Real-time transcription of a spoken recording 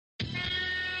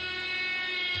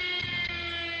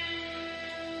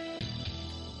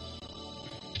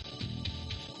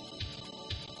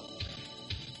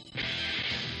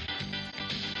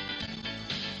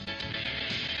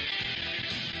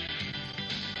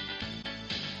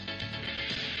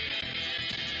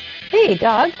Hey,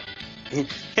 Doug.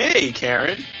 Hey,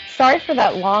 Karen. Sorry for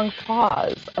that long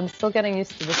pause. I'm still getting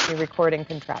used to this new recording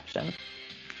contraption.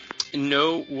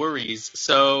 No worries.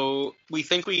 So, we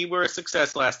think we were a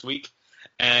success last week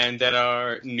and that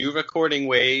our new recording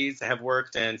ways have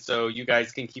worked, and so you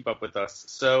guys can keep up with us.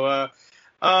 So,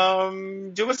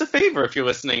 do us a favor if you're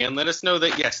listening and let us know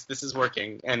that, yes, this is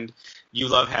working and you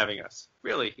love having us.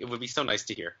 Really, it would be so nice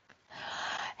to hear.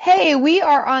 Hey, we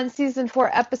are on season 4,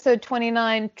 episode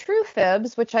 29, True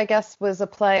Fibs, which I guess was a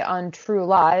play on True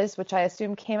Lies, which I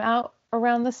assume came out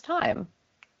around this time.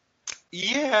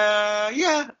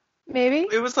 Yeah. Maybe?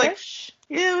 It was like, Ish?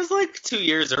 yeah, it was like 2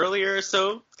 years earlier,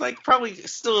 so, like, probably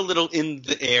still a little in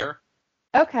the air.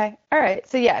 Okay. All right.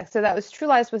 So that was True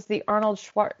Lies was the Arnold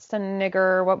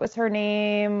Schwarzenegger, what was her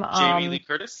name? Jamie Lee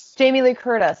Curtis? Jamie Lee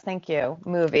Curtis, thank you,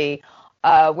 movie,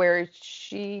 where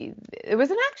it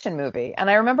was an action movie, and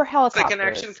I remember It's like an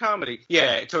action helicopters. comedy.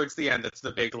 Yeah, towards the end, that's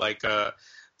the big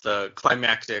the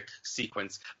climactic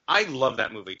sequence. I love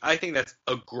that movie. I think that's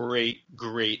a great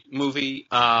movie.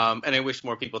 And I wish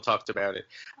more people talked about it.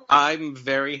 I'm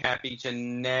very happy to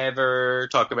never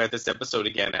talk about this episode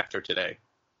again after today.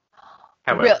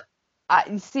 Real, However,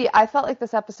 I felt like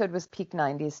this episode was peak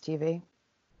 90s TV.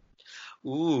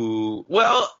 ooh,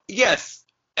 well, yes,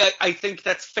 I think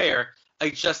that's fair. I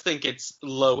just think it's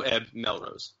low ebb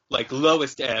Melrose, like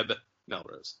lowest ebb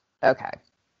Melrose. Okay.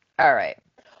 All right.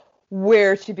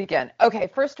 Where to begin? Okay,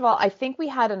 first of all, I think we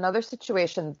had another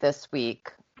situation this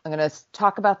week. I'm going to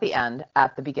talk about the end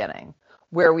at the beginning,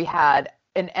 where we had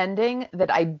an ending that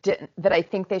I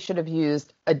think they should have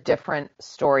used a different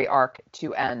story arc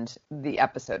to end the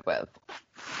episode with.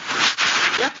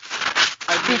 Yeah,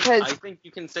 Because I think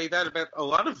you can say that about a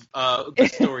lot of the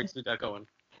stories we got going.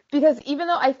 because even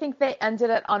though I think they ended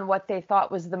it on what they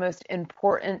thought was the most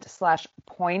important slash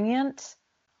poignant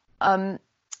um,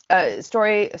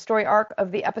 story arc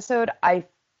of the episode, I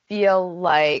feel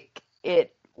like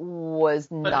it was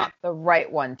But not the right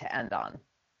one to end on.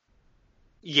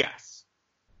 yes,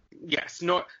 yes.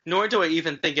 Nor do I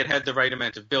even think it had the right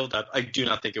amount of build up. I do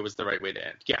not think it was the right way to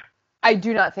end. Yeah. I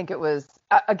do not think it was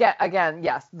again,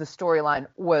 yes, the storyline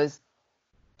was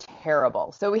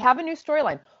terrible. So we have a new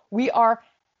storyline. We are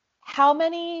how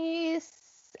many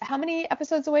how many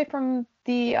episodes away from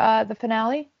the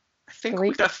finale? I think we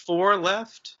Three, got four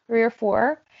left. 3 or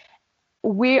 4.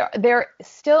 They're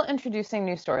still introducing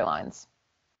new storylines.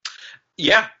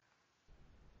 Yeah,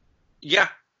 yeah,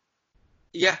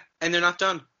 yeah. And they're not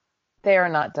done. They are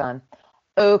not done.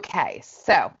 Okay,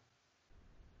 so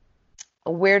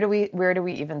where do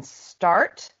we even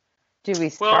start? Do we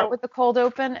start Well, with the cold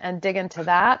open and dig into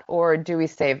that, or do we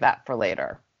save that for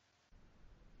later?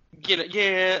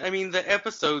 yeah. I mean, the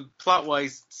episode plot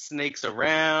wise snakes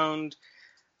around.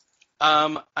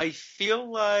 I feel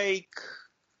like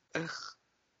ugh,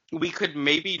 we could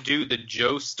maybe do the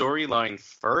Joe storyline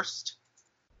first,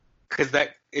 because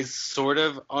that is sort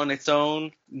of on its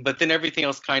own, but then everything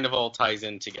else kind of all ties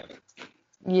in together.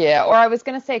 Yeah, or I was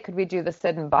gonna say, could we do the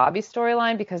Sid and Bobby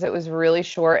storyline because it was really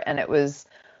short and it was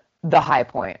the high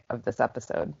point of this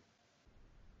episode.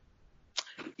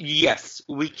 Yes,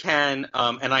 we can,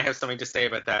 and I have something to say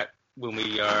about that when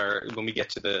we get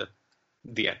to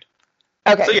the end.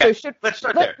 So Okay, yeah, so let's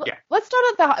start there. Yeah, let's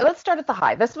start at the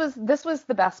high. This was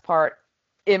the best part,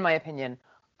 in my opinion,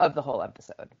 of the whole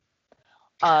episode.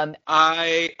 Um,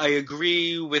 I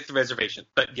agree with the reservation,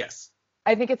 but yes,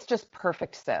 I think it's just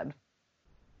perfect Sid,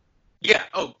 yeah,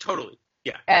 oh, totally,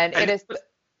 yeah, and it and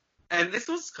is. this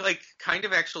was like kind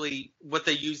of actually what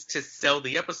they used to sell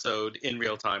the episode in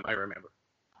real time. I remember,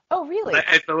 Oh, really?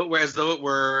 as though it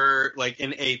were like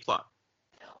an A plot.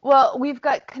 Well, we've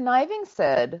got conniving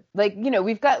Sid, like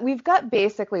we've got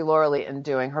basically Laura Leighton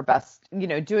doing her best,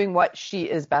 doing what she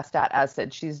is best at as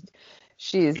Sid. She's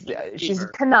Gatekeeper.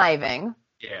 conniving.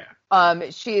 Yeah,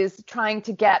 She is trying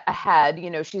to get ahead.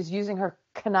 She's using her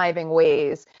conniving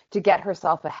ways to get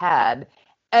herself ahead,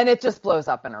 and it just blows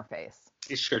up in her face.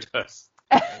 it sure does.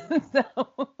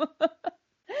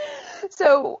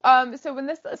 So, so when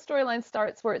this storyline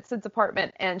starts, where it's Sid's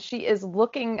apartment, and she is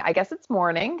looking, I guess it's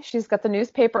morning. She's got the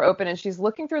newspaper open, and she's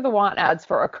looking through the want ads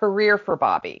for a career for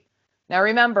Bobby. Now,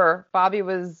 remember, Bobby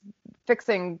was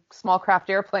fixing small craft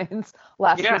airplanes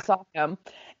last we Yeah, saw him,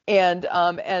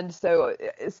 and so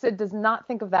Sid does not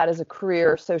think of that as a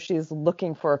career, so she's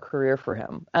looking for a career for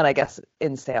him, and I guess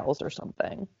in sales or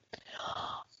something.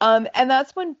 And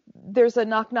that's when there's a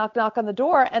knock, knock, knock on the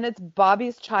door, and it's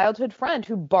Bobby's childhood friend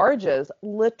who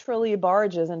literally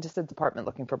barges into Sid's apartment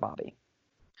looking for Bobby.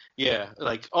 yeah,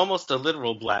 like almost a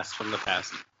literal blast from the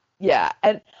past. Yeah,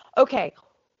 and okay,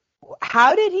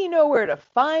 how did he know where to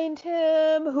find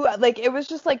him? Who, like, it was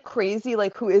just like crazy.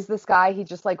 Like, who is this guy? He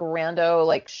just like rando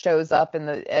like shows up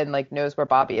and like knows where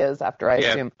Bobby is after, I Yeah,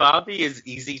 assume. Bobby is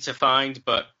easy to find,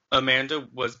 but Amanda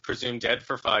was presumed dead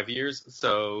for 5 years,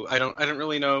 so I don't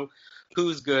really know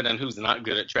who's good and who's not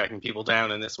good at tracking people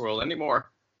down in this world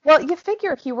anymore. Well, you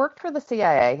figure he worked for the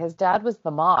CIA. His dad was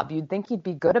the mob. You'd think he'd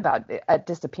be good about at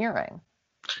disappearing.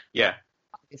 Yeah.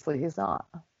 Obviously, he's not.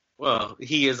 Well,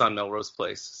 he is on Melrose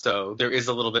Place, so there is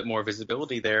a little bit more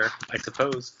visibility there, I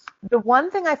suppose. The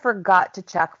one thing I forgot to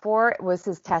check for was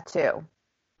his tattoo.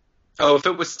 Oh, if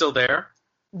it was still there?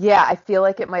 Yeah, I feel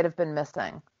like it might have been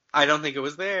missing. I don't think it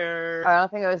was there. I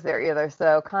don't think it was there either.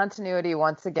 So continuity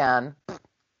once again.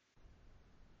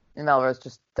 Melrose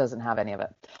just doesn't have any of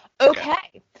it. Okay.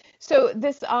 Yeah. So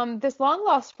this long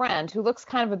lost friend who looks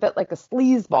kind of a bit like a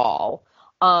sleazeball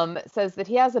says that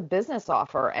he has a business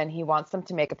offer and he wants them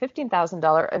to make a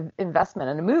 $15,000 investment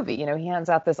in a movie. You know, he hands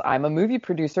out this "I'm a movie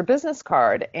producer" business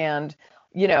card, and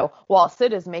while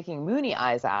Sid is making moony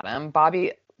eyes at him,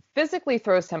 Bobby physically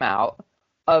throws him out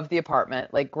of the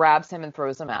apartment, like grabs him and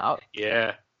throws him out.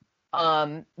 Yeah.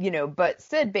 But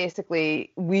Sid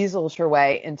basically weasels her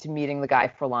way into meeting the guy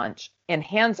for lunch and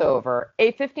hands over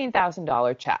a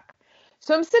 $15,000 check.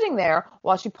 So I'm sitting there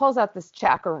while she pulls out this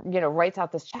check or, writes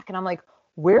out this check. And I'm like,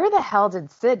 where the hell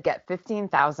did Sid get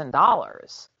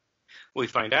 $15,000? We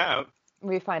find out.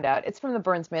 We find out it's from the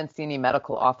Burns Mancini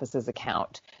Medical Office's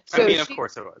account. So So of she's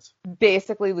course it was.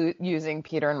 basically using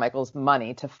Peter and Michael's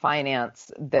money to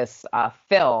finance this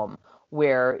film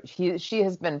where she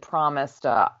has been promised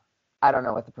I don't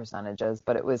know what the percentage is,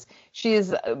 but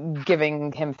she's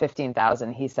giving him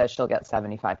 15,000. He says she'll get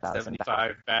 75,000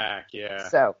 75 back, yeah.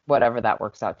 So whatever that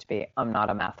works out to be. I'm not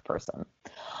a math person.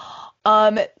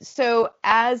 So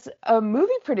as a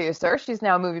movie producer, she's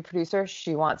now a movie producer.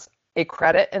 She wants a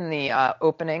credit in the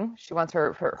opening. She wants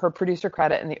her producer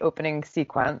credit in the opening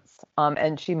sequence.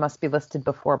 And she must be listed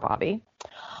before Bobby.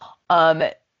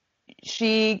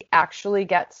 She actually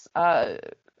gets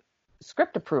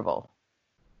script approval.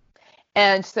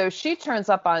 And so she turns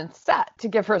up on set to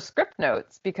give her script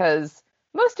notes because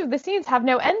most of the scenes have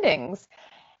no endings.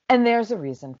 And there's a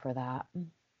reason for that.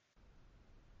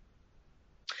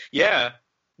 Yeah.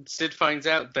 Sid finds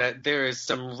out that there is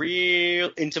some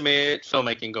real intimate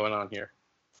filmmaking going on here.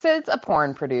 Sid's a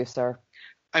porn producer.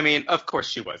 I mean, of course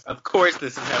she was. Of course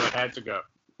this is how it had to go.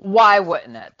 Why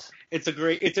wouldn't it? It's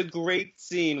a great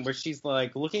scene where she's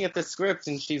like looking at the script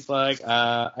and she's like,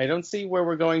 I don't see where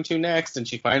we're going to next. And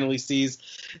she finally sees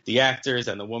the actors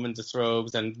and the woman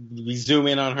disrobes and we zoom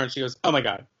in on her and she goes, oh my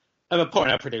God, I'm a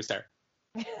porno producer.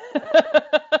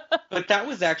 But that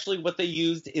was actually what they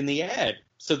used in the ad.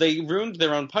 So they ruined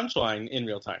their own punchline in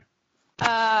real time.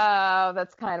 Oh,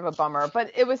 that's kind of a bummer. But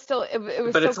it was still, it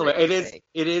was But still it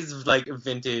is like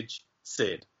vintage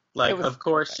Sid. Like, of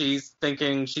course, she's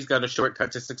thinking she's got a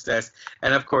shortcut to success,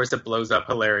 and of course, it blows up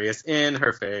hilarious in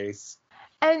her face.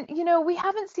 And we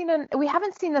haven't seen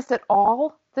this at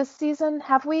all this season,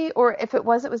 have we? Or if it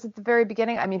was at the very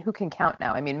beginning. I mean, who can count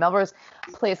now? I mean, Melrose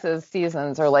Place's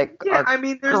seasons are like there's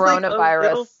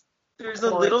coronavirus. Like there's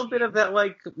a little bit of that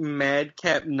like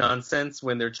madcap nonsense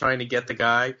when they're trying to get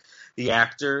the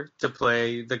actor, to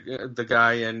play the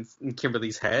guy in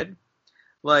Kimberly's head.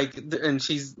 Like, and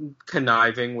she's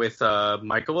conniving with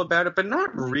Michael about it, but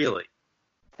not really.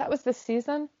 That was this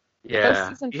season? Yeah.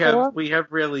 Season 4? We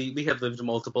have lived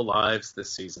multiple lives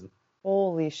this season.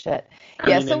 Holy shit.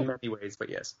 I mean, in many ways, but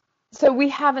yes. So we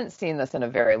haven't seen this in a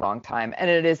very long time, and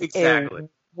it is a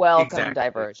welcome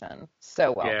diversion.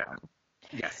 So welcome.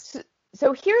 Yeah. Yes.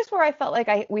 So here's where I felt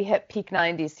like we hit peak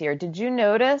 90s here. Did you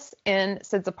notice in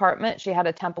Sid's apartment she had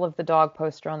a Temple of the Dog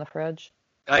poster on the fridge?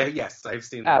 Yes, I've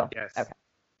seen that. Yes. Okay.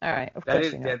 All right. Of that course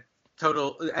is you know.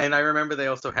 total. And I remember they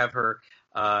also have her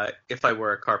 "If I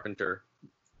Were a Carpenter"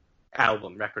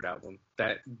 record album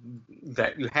that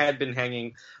you had been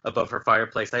hanging above her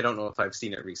fireplace. I don't know if I've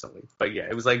seen it recently, but yeah,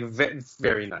 it was like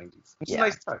very 90s. It's a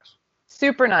nice touch.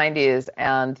 Super 90s,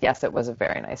 and yes, it was a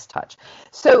very nice touch.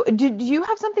 So did you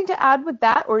have something to add with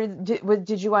that, or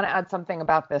did you want to add something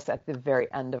about this at the very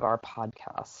end of our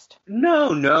podcast?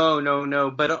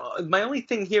 No. But my only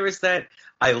thing here is that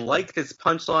I like this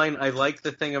punchline. I like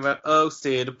the thing about, oh,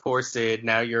 Sid, poor Sid,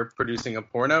 now you're producing a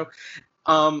porno.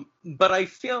 But I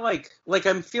feel like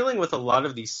I'm feeling with a lot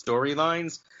of these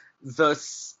storylines, the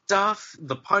stuff,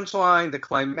 the punchline, the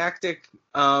climactic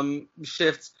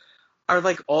shifts are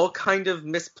like all kind of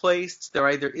misplaced. There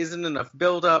either isn't enough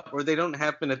build-up or they don't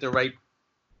happen at the right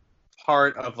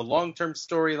part of a long-term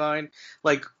storyline.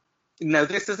 Like, now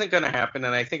this isn't going to happen,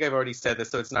 and I think I've already said this,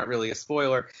 so it's not really a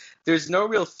spoiler. There's no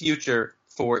real future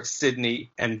for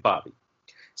Sydney and Bobby.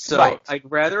 So Right.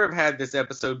 I'd rather have had this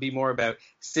episode be more about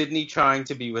Sydney trying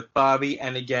to be with Bobby,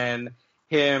 and again,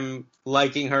 him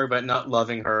liking her but not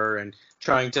loving her and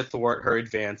trying to thwart her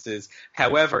advances.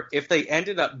 However, if they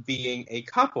ended up being a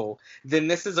couple, then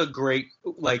this is a great,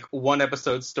 like, one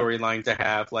episode storyline to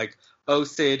have. Like, oh,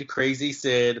 Sid, crazy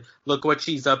Sid, look what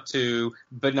she's up to,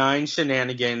 benign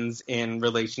shenanigans in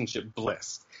relationship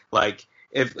bliss. Like,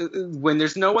 if when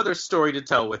there's no other story to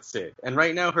tell with Sid, and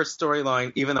right now her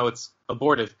storyline, even though it's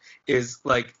abortive, is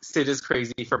like Sid is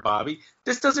crazy for Bobby.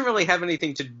 This doesn't really have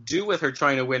anything to do with her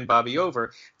trying to win Bobby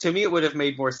over. To me, it would have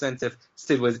made more sense if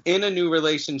Sid was in a new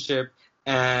relationship,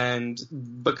 and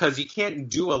because you can't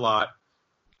do a lot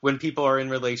when people are in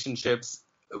relationships,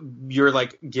 you're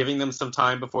like giving them some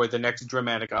time before the next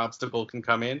dramatic obstacle can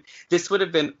come in. This would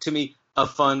have been, to me, a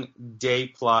fun day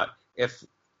plot if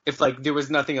like there was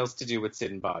nothing else to do with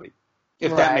Sid and Bobby,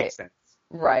 if that makes sense.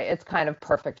 Right. It's kind of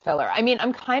perfect filler. I mean,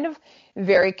 I'm kind of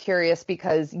very curious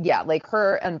because, yeah, like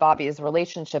her and Bobby's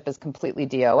relationship is completely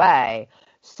DOA.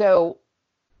 So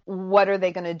what are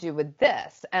they going to do with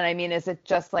this? And I mean, is it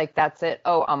just like, that's it?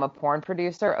 Oh, I'm a porn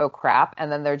producer. Oh, crap. And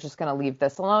then they're just going to leave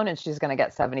this alone and she's going to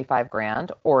get 75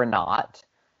 grand or not?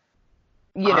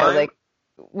 You know, like,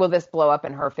 will this blow up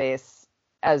in her face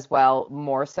as well,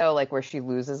 more so, like where she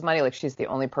loses money? Like she's the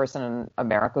only person in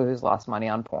America who's lost money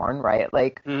on porn, right?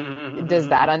 Like, does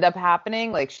that end up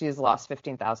happening? Like she's lost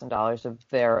 $15,000 of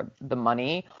the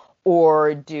money,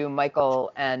 or do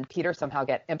Michael and Peter somehow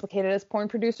get implicated as porn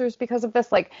producers because of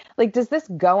this? Like does this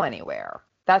go anywhere?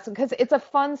 That's because it's a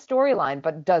fun storyline,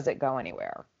 but does it go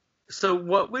anywhere? So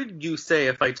what would you say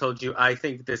if I told you I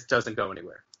think this doesn't go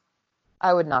anywhere?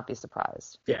 I would not be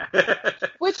surprised. Yeah.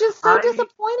 Which is so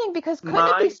disappointing because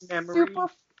couldn't it be super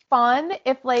fun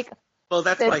if like, well,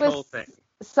 that's my whole thing.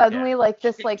 Suddenly like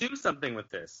this, like do something with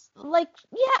this. Like,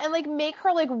 yeah, and like make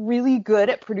her like really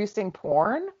good at producing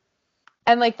porn.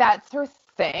 And like that's her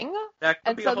thing. That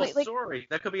could be a whole story.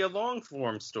 That could be a long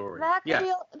form story.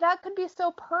 That could be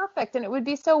so perfect, and it would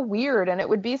be so weird, and it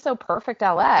would be so perfect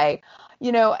LA,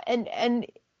 you know,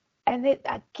 and it,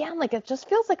 again, like it just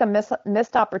feels like a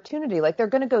missed opportunity. Like they're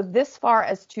going to go this far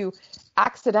as to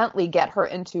accidentally get her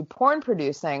into porn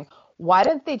producing. Why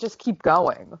didn't they just keep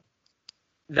going?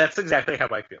 That's exactly how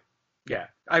I feel. Yeah.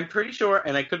 I'm pretty sure,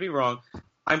 and I could be wrong,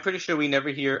 I'm pretty sure we never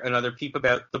hear another peep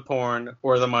about the porn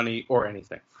or the money or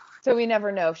anything. So we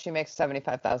never know if she makes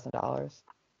 $75,000.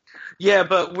 Yeah,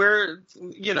 but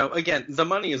again, the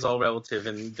money is all relative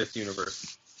in this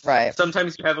universe. Right.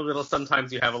 Sometimes you have a little,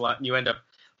 sometimes you have a lot, and you end up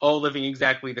all living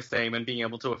exactly the same and being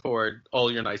able to afford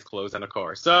all your nice clothes and a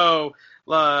car. So,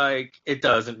 like, it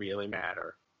doesn't really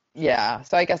matter. Yeah,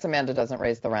 so I guess Amanda doesn't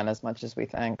raise the rent as much as we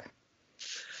think.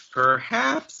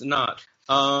 Perhaps not.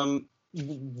 I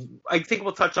think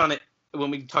we'll touch on it when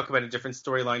we talk about a different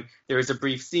storyline. There is a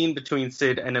brief scene between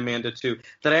Sid and Amanda, too,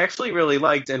 that I actually really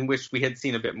liked and wish we had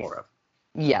seen a bit more of.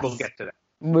 Yes. We'll get to that.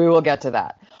 We will get to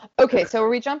that. Okay, so are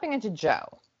we jumping into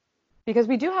Joe? Because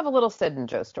we do have a little Sid and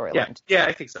Joe storyline. Yeah,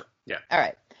 I think so. Yeah. All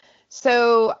right.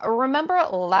 So remember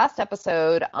last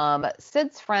episode,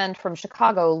 Sid's friend from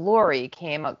Chicago, Lori,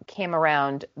 came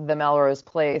around the Melrose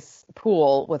Place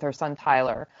pool with her son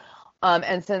Tyler.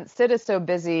 And since Sid is so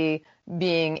busy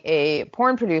being a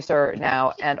porn producer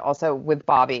now and also with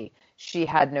Bobby, she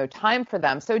had no time for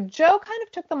them. So Joe kind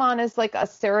of took them on as like a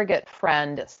surrogate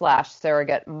friend /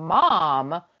 surrogate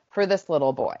mom for this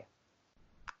little boy.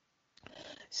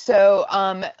 So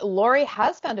Lori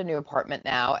has found a new apartment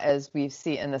now, as we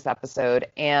see in this episode,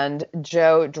 and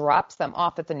Joe drops them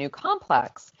off at the new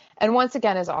complex and once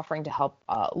again is offering to help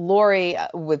Lori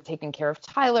with taking care of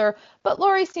Tyler, but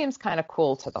Lori seems kind of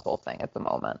cool to the whole thing at the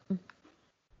moment.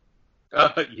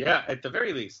 Yeah, at the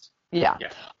very least. Yeah.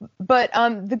 But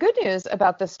the good news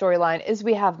about this storyline is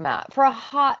we have Matt. For a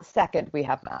hot second, we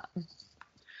have Matt.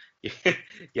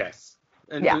 Yes.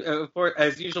 And of course,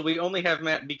 as usual, we only have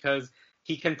Matt because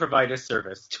he can provide a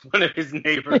service to one of his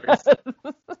neighbors. Yes.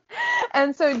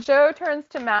 And so Joe turns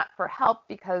to Matt for help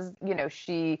because, you know,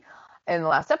 in the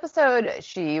last episode,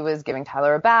 she was giving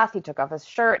Tyler a bath. He took off his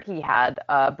shirt. He had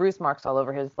bruise marks all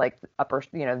over his like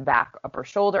back upper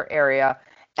shoulder area.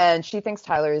 And she thinks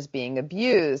Tyler is being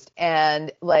abused.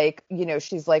 And like, you know,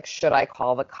 she's like, should I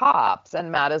call the cops?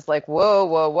 And Matt is like,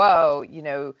 whoa, you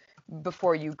know,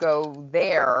 before you go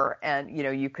there and, you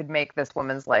know, you could make this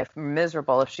woman's life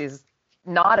miserable if she's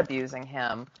not abusing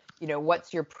him. You know,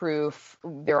 what's your proof?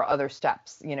 There are other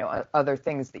steps, you know, other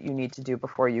things that you need to do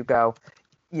before you go,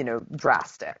 you know,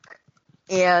 drastic.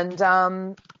 And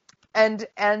so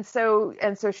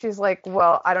she's like,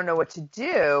 well, I don't know what to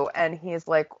do. And he's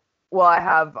like, well, I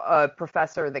have a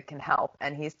professor that can help,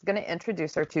 and he's going to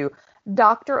introduce her to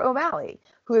Dr. O'Malley,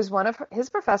 who is one of his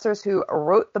professors who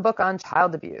wrote the book on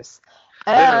child abuse.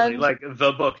 Literally, And like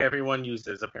the book everyone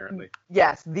uses, apparently.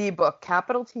 yes, the book,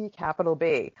 capital T, capital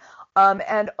B.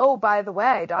 And oh, by the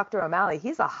way, Dr. O'Malley,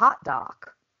 he's a hot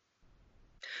doc.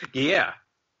 Yeah,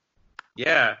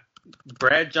 yeah.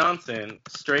 Brad Johnson,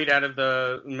 straight out of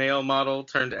the male model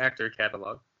turned actor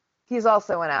catalog. He's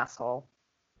also an asshole.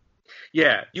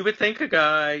 Yeah, you would think a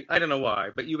guy, I don't know why,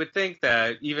 but you would think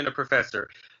that even a professor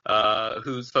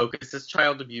whose focus is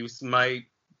child abuse might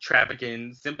traffic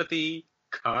in sympathy,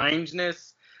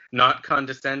 kindness, not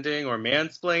condescending or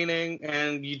mansplaining,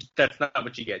 and that's not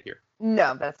what you get here.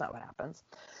 No, that's not what happens.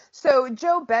 So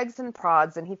Joe begs and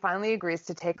prods, and he finally agrees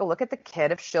to take a look at the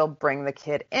kid if she'll bring the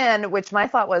kid in, which my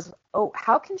thought was, oh,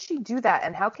 how can she do that?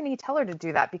 And how can he tell her to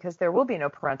do that? Because there will be no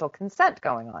parental consent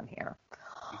going on here.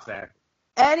 Exactly.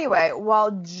 Anyway,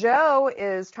 while Joe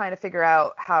is trying to figure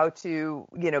out how to,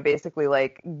 basically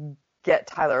like get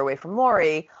Tyler away from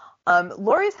Lori,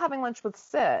 Lori's having lunch with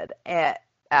Sid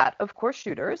of course,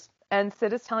 Shooters, and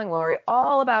Sid is telling Lori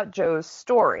all about Joe's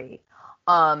story.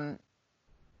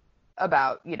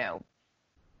 About,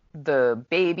 the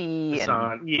baby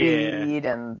and Reed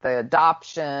and the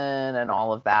adoption and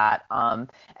all of that. And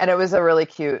it was a really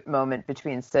cute moment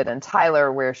between Sid and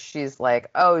Tyler where she's like,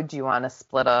 oh, do you want to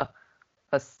split a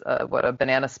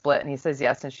banana split? And he says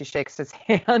yes, and she shakes his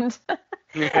hand.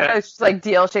 Yeah. She's like,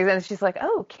 deal, shakes hands. And she's like,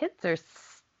 oh, kids are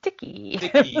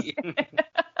sticky.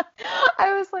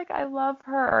 I was like, I love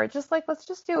her. Just like, let's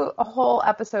just do a whole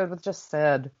episode with just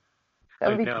Sid.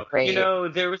 That would be great.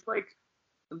 There was like,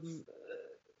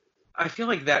 I feel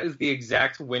like that is the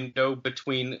exact window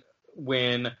between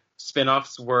when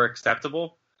spin-offs were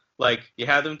acceptable. Like, you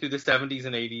had them through the 70s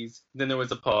and 80s, then there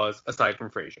was a pause, aside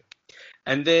from Frasier.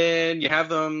 And then you have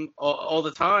them all the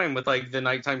time with, like, the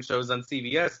nighttime shows on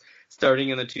CBS starting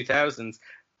in the 2000s.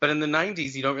 But in the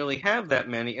 90s, you don't really have that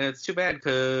many, and it's too bad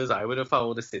because I would have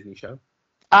followed a Sydney show.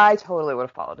 I totally would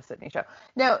have followed a Sydney show.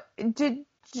 Now,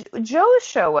 Joe's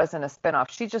show wasn't a spinoff.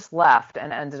 She just left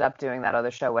and ended up doing that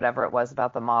other show, whatever it was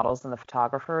about the models and the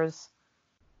photographers.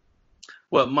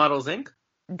 What, Models Inc.?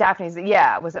 Daphne's,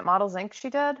 yeah. Was it Models Inc. she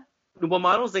did? Well,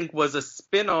 Models Inc. was a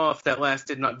spin-off that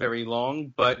lasted not very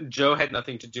long, but Joe had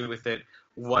nothing to do with it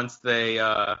once they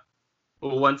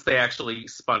actually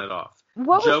spun it off.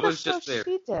 What Joe was the just show there.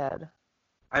 she did?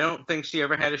 I don't think she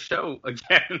ever had a show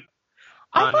again.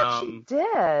 I thought she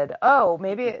did. Oh,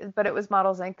 maybe, but it was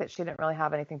Models Inc. that she didn't really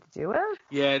have anything to do with?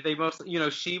 Yeah, they mostly,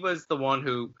 she was the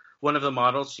one of the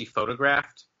models she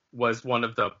photographed was one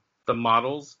of the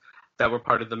models that were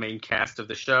part of the main cast of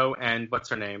the show, and what's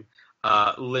her name?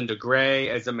 Linda Gray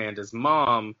as Amanda's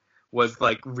mom was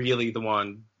like really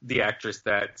the actress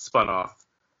that spun off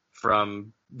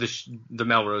from the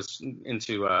Melrose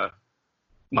into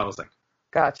Models Inc.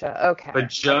 Gotcha. Okay. But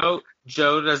Joe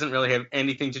doesn't really have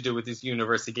anything to do with this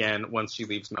universe again once she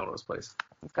leaves Melrose Place.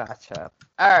 Gotcha.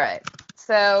 All right.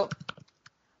 So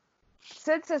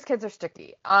Sid says kids are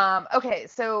sticky. Okay.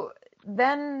 So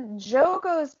then Joe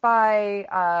goes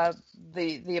by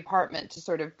the apartment to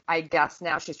sort of, I guess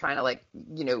now she's trying to like,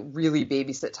 really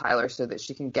babysit Tyler so that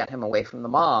she can get him away from the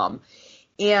mom.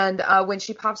 And when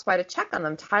she pops by to check on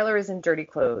them, Tyler is in dirty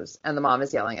clothes, and the mom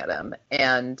is yelling at him,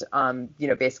 and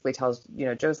basically tells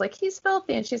Joe's like, he's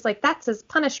filthy, and she's like, that's his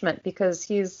punishment because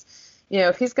he's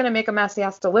if he's going to make a mess, he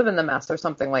has to live in the mess or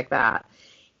something like that.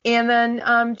 And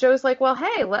then Joe's like, well,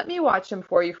 hey, let me watch him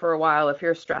for you for a while if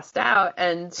you're stressed out.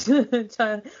 And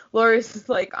Lori's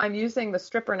like, I'm using the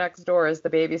stripper next door as the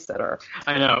babysitter.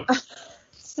 I know.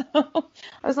 So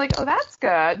I was like, oh, that's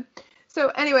good. So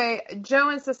anyway, Joe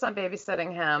insists on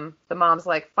babysitting him. The mom's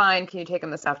like, fine, can you take him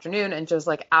this afternoon? And Joe's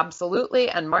like, absolutely,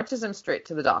 and marches him straight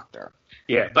to the doctor.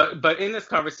 Yeah, but in this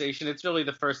conversation, it's really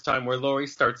the first time where Lori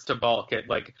starts to balk at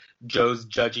like Joe's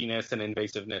judginess and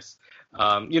invasiveness.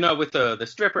 With the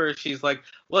stripper, she's like,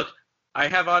 look, I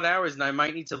have odd hours and I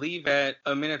might need to leave at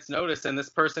a minute's notice and this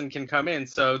person can come in,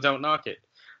 so don't knock it.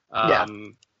 Yeah.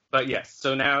 But yes,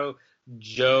 so now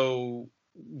Joe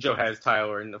has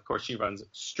Tyler, and of course she runs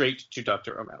straight to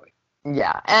Dr. O'Malley.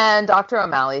 Yeah, and Dr.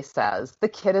 O'Malley says the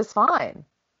kid is fine.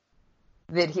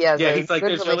 That he has a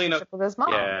good relationship with his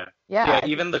mom. Yeah,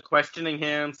 even the questioning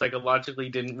him psychologically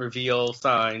didn't reveal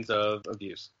signs of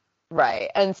abuse.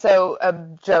 Right, and so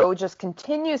Joe just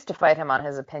continues to fight him on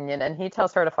his opinion, and he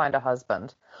tells her to find a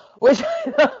husband, which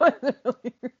I thought was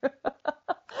really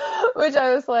which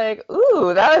I was like,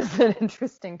 ooh, that was an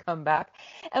interesting comeback.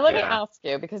 And let me ask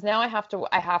you, because now I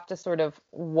have to sort of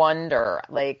wonder,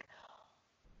 like,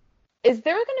 is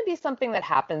there going to be something that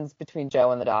happens between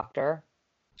Joe and the doctor?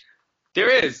 There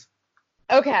is.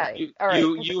 Okay. All right.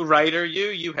 You writer,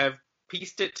 you have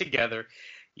pieced it together.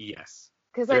 Yes.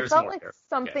 Because I There's felt more like there.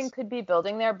 something Yes. could be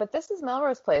building there, but this is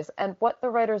Melrose Place, and what the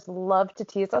writers love to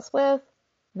tease us with,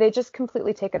 they just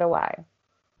completely take it away.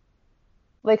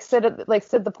 Like Sid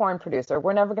the porn producer.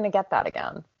 We're never going to get that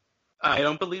again. I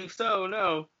don't believe so,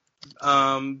 no.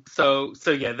 So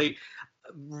yeah, they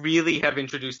really have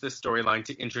introduced this storyline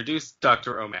to introduce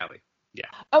Dr. O'Malley. Yeah.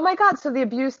 Oh my God, so the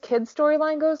abused kid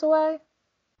storyline goes away?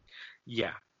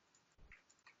 Yeah.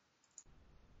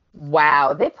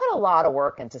 Wow, they put a lot of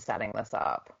work into setting this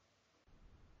up.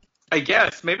 I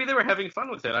guess maybe they were having fun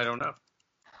with it. I don't know.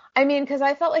 I mean, because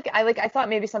I felt like I thought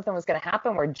maybe something was going to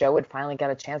happen where Joe would finally get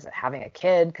a chance at having a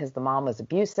kid because the mom was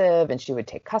abusive and she would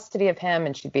take custody of him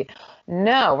and she'd be,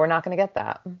 no, we're not going to get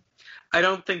that. I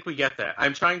don't think we get that.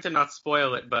 I'm trying to not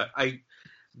spoil it, but I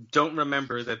don't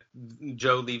remember that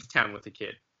Joe leaves town with a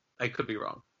kid. I could be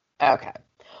wrong. Okay.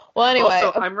 Well, anyway,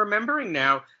 Also, I'm remembering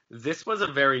now, this was a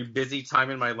very busy time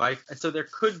in my life, and so there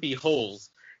could be holes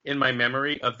in my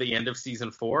memory of the end of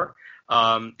season 4.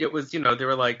 It was, there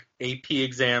were like AP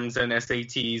exams and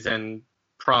SATs and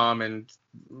prom and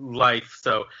life,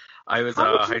 so I was how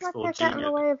a would you high let school that get in junior.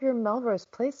 the way of your Melrose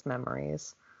Place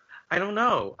memories? I don't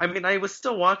know. I mean, I was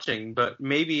still watching, but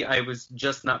maybe I was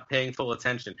just not paying full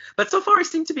attention. But so far, I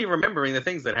seem to be remembering the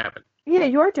things that happened. Yeah,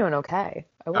 you're doing okay.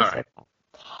 I will All say right. that.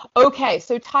 Okay,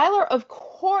 so Tyler, of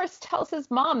course, tells his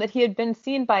mom that he had been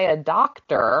seen by a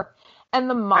doctor, and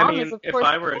the I mom is, mean, of if course,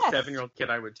 I were a pissed. 7-year-old kid,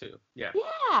 I would too. Yeah.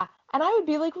 Yeah, and I would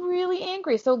be like really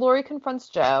angry. So Lori confronts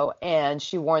Joe, and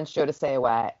she warns Joe to stay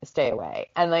away, stay away.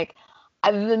 And like,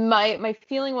 my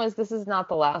feeling was this is not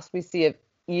the last we see of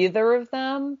either of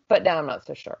them, but now I'm not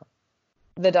so sure.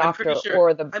 The I'm doctor pretty sure.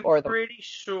 or the I'm or the pretty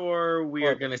sure we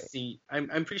or are the gonna priest. see. I'm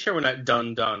pretty sure we're not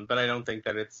done, but I don't think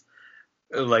that it's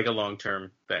like a long-term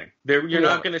thing. You're not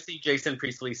Really? gonna see Jason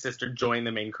Priestley's sister join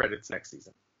the main credits next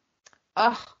season,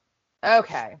 Ugh.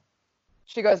 Okay.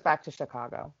 She goes back to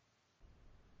Chicago.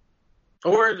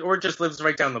 or just lives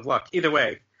right down the block. Either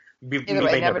way, Either we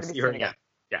way, may never never to be see her seen again.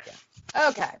 again. Yeah. Yeah.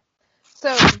 Okay.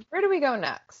 So where do we go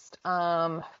next?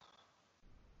 Uh.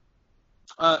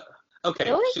 Okay.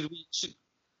 Billy? Should we?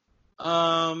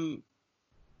 Um.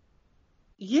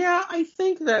 Yeah, I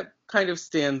think that kind of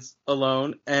stands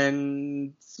alone,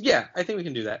 and yeah, I think we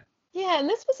can do that. Yeah, and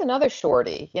this was another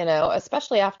shorty,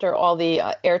 especially after all the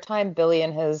airtime Billy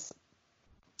and his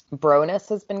broness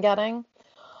has been getting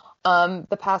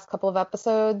the past couple of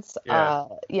episodes.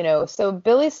 Yeah. So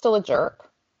Billy's still a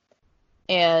jerk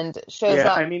and shows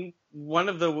Yeah, up. I mean, one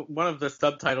of the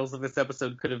subtitles of this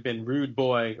episode could have been "Rude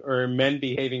Boy" or "Men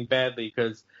Behaving Badly"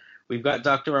 because we've got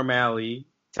Dr. O'Malley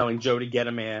telling Joe to get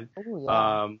a man. Oh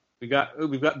yeah.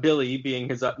 We've got Billy being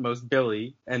his utmost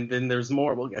Billy, and then there's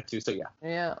more we'll get to. So yeah,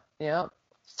 Yeah, yeah.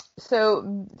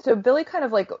 So Billy kind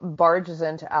of like barges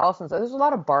into Allison's. There's a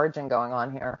lot of barging going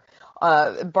on here.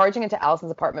 Barging into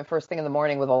Allison's apartment first thing in the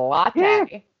morning with a yeah,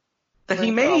 latte, that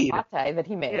he brings her a made. latte that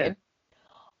he Yeah,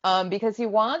 made. Because he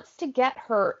wants to get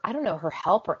her, I don't know, her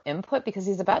help or input because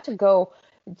he's about to go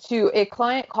to a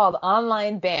client called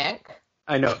Online Bank.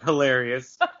 I know,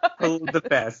 hilarious, the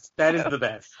best. That is the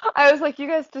best. I was like, you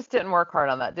guys just didn't work hard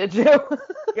on that, did you?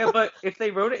 Yeah, but if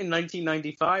they wrote it in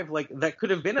 1995, like that could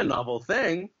have been a novel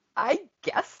thing. I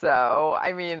guess so.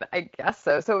 I mean, I guess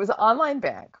so. So it was Online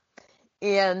Bank.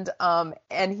 And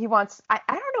he wants I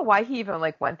don't know why he even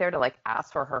like went there to like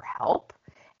ask for her help.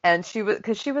 And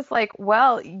because she was like,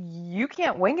 well, you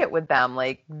can't wing it with them.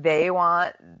 Like they're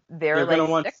They're like gonna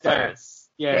want sticklers. stats.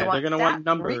 They Yeah, they're want gonna stats want and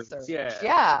numbers. research. Yeah.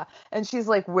 Yeah. And she's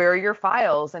like, where are your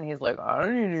files? And he's like, I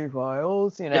don't need any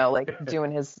files, like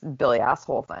doing his Billy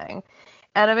asshole thing.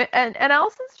 And I mean, and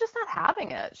Allison's just not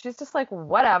having it. She's just like,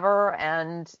 whatever.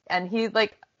 And he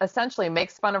like essentially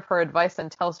makes fun of her advice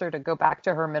and tells her to go back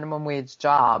to her minimum wage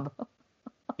job.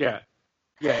 Yeah.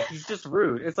 Yeah, he's just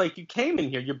rude. It's like you came in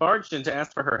here, you barged in to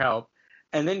ask for her help,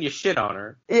 and then you shit on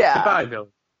her. Yeah. Goodbye, Bill.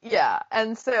 Yeah,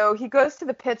 and so he goes to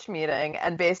the pitch meeting,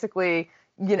 and basically,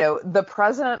 the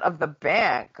president of the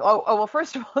bank. Well,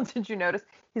 first of all, did you notice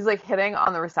he's like hitting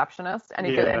on the receptionist, and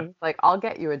Yeah. he's like, "I'll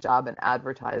get you a job in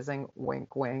advertising."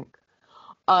 Wink, wink.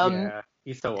 Um, Yeah.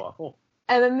 He's so awful.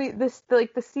 and then the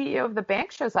CEO of the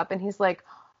bank shows up, and he's like,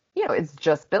 it's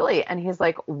just Billy, and he's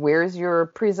like, "Where's your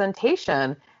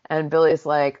presentation?" And Billy's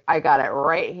like, "I got it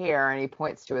right here," and he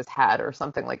points to his head or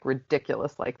something like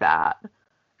ridiculous like that,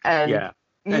 and Yeah.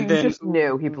 And you then just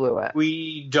knew he blew it.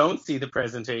 we don't see the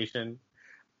presentation.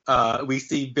 We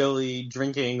see Billy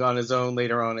drinking on his own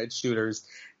later on at Shooters.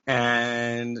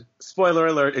 And spoiler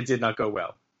alert, it did not go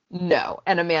well. No.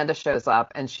 And Amanda shows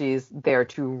up and she's there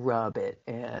to rub it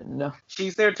in.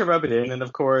 She's there to rub it in, and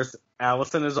of course,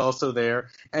 Allison is also there,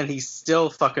 and he's still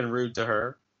fucking rude to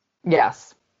her.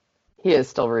 Yes. He is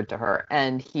still rude to her.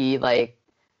 And he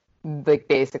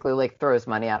basically throws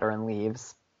money at her and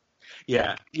leaves.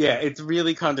 Yeah, it's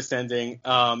really condescending.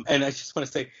 And I just want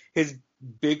to say his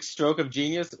big stroke of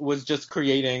genius was just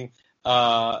creating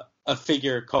a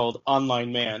figure called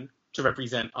Online Man to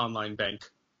represent Online Bank.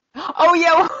 Oh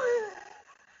yeah.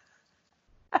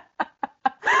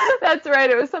 That's right.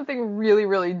 It was something really,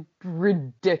 really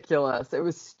ridiculous. It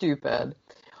was stupid.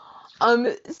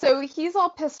 So he's all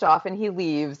pissed off and he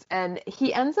leaves and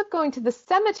he ends up going to the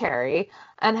cemetery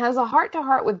and has a heart to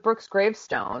heart with Brooke's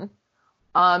gravestone.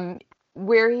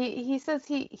 Where he says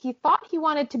he thought he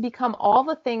wanted to become all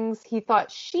the things he thought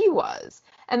she was.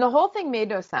 And the whole thing made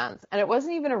no sense. And it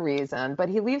wasn't even a reason, but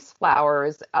he leaves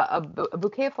flowers, a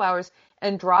bouquet of flowers,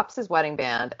 and drops his wedding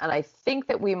band. And I think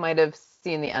that we might have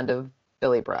seen the end of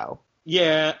Billy Bro.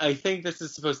 Yeah, I think this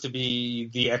is supposed to be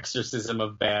the exorcism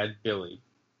of bad Billy.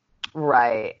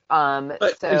 Right.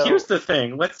 But So here's the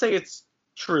thing. Let's say it's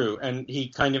true, and he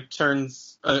kind of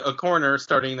turns a corner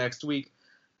starting next week.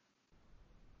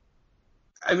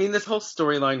 I mean, this whole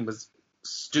storyline was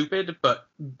stupid, but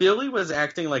Billy was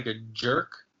acting like a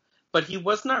jerk, but he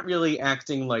was not really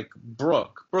acting like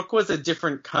Brooke. Brooke was a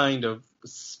different kind of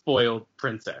spoiled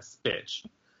princess bitch.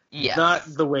 yes. Not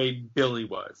the way Billy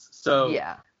was.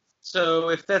 Yeah. So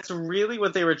if that's really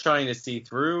what they were trying to see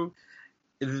through,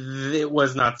 it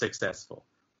was not successful.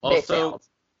 They Also, failed.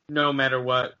 no matter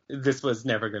what, this was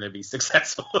never going to be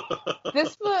successful.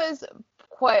 This was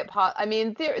quite I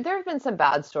mean, there have been some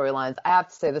bad storylines. I have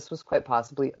to say this was quite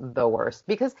possibly the worst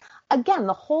because again,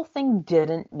 the whole thing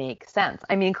didn't make sense.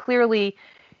 I mean, clearly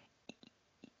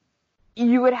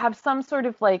you would have some sort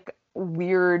of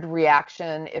weird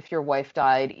reaction if your wife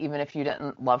died, even if you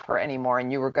didn't love her anymore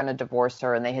and you were going to divorce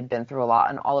her and they had been through a lot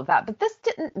and all of that. But this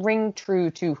didn't ring true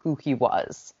to who he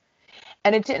was.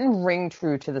 And it didn't ring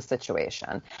true to the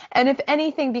situation. And if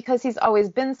anything, because he's always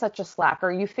been such a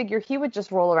slacker, you figure he would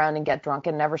just roll around and get drunk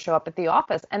and never show up at the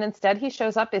office. And instead he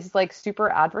shows up as super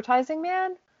advertising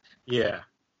man. Yeah.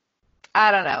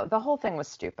 I don't know. The whole thing was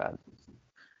stupid.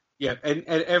 Yeah, and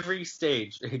at every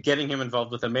stage, getting him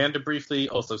involved with Amanda briefly,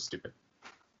 also stupid.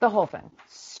 The whole thing.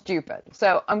 Stupid.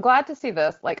 So I'm glad to see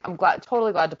this. I'm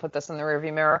totally glad to put this in the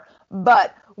rearview mirror.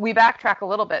 But we backtrack a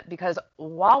little bit because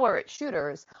while we're at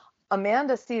Shooters,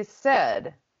 Amanda sees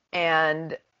Sid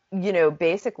and,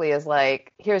 basically is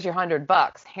like, here's your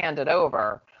 $100, hand it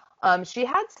over. She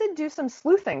had Sid do some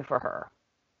sleuthing for her.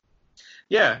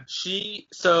 Yeah, I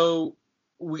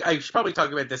should probably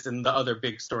talk about this in the other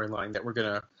big storyline that we're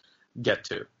going to get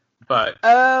to. But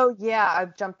oh yeah,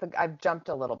 I've jumped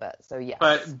a little bit. So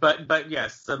yes. But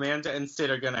yes, Amanda and Sid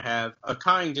are going to have a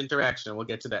kind interaction. We'll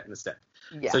get to that in a sec.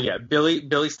 Yeah. So yeah,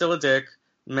 Billy's still a dick.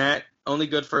 Matt only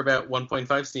good for about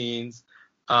 1.5 scenes.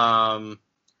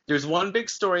 There's one big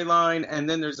storyline, and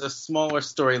then there's a smaller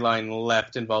storyline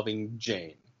left involving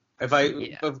Jane. Have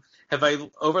I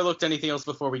overlooked anything else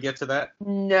before we get to that?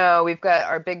 No, we've got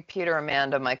our big Peter,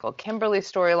 Amanda, Michael, Kimberly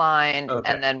storyline,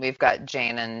 Okay. and then we've got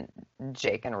Jane and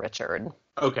Jake and Richard.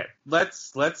 Okay,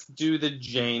 let's do the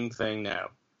Jane thing now,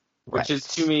 which Right. is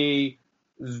to me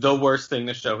the worst thing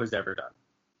the show has ever done.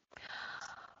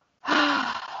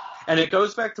 And it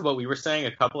goes back to what we were saying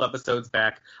a couple episodes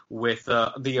back with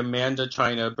the Amanda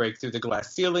trying to break through the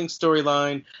glass ceiling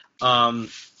storyline,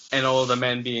 and all of the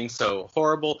men being so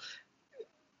horrible.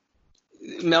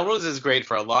 Melrose is great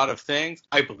for a lot of things.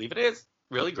 I believe it is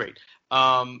really great,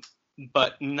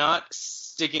 but not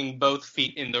sticking both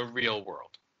feet in the real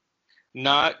world,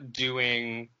 not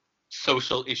doing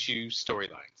social issue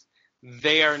storylines.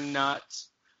 They are not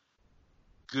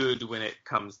good when it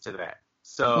comes to that.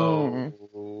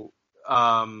 So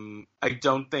I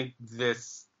don't think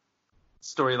this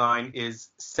storyline is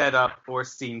set up or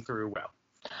seen through well.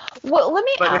 Well, let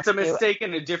me But ask it's a you. mistake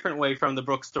in a different way from the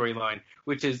Brooke storyline,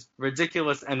 which is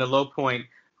ridiculous and a low point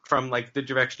from the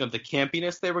direction of the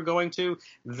campiness they were going to.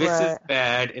 This is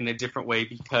bad in a different way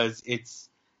because it's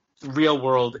real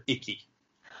world icky.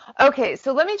 Okay,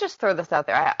 so let me just throw this out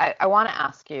there. I want to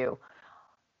ask you.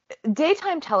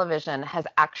 Daytime television has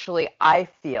actually, I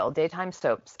feel, daytime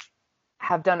soaps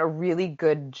have done a really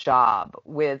good job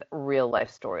with real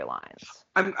life storylines.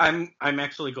 I'm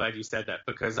actually glad you said that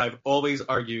because I've always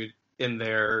argued in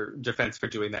their defense for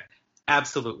doing that.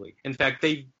 Absolutely. In fact,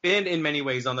 they've been in many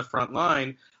ways on the front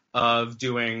line of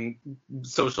doing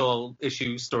social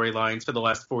issue storylines for the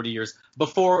last 40 years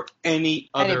before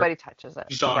anybody touches it.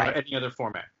 genre, Right. any other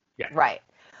format. Yeah. Right.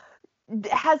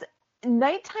 Has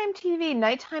nighttime TV,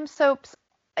 nighttime soaps,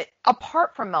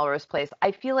 apart from Melrose Place,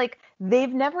 I feel like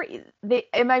they've never they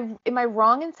am I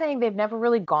wrong in saying they've never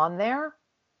really gone there?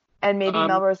 And maybe Um,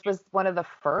 Melrose was one of the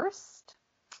first?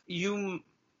 you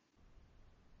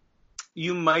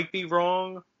you might be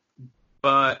wrong,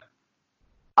 but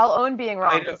I'll own being I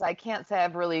wrong don't, because I can't say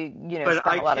I've really, but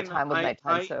spent a lot of time with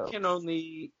nighttime I soaps. can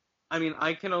only, I mean,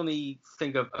 I can only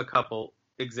think of a couple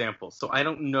examples. So I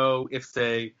don't know if,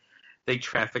 say, they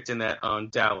trafficked in that on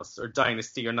Dallas or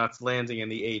Dynasty or Knots Landing in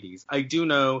the 80s. I do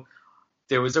know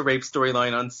there was a rape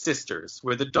storyline on Sisters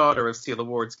where the daughter of Celia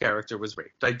Ward's character was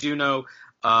raped. I do know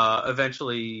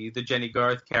eventually the Jenny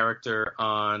Garth character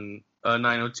on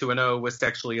 90210 was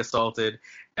sexually assaulted.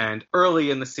 And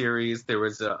early in the series, there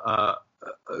was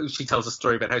she tells a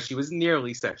story about how she was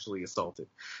nearly sexually assaulted.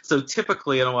 So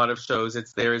typically in a lot of shows,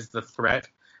 there is the threat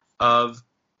of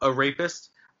a rapist.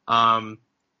 Um,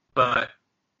 but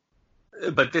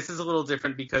this is a little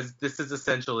different because this is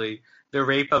essentially the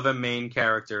rape of a main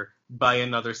character by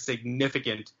another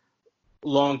significant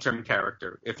long-term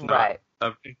character, Right,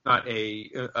 if not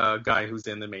a guy who's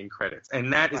in the main credits,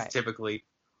 and that is right, typically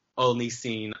only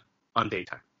seen on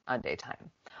daytime. on daytime.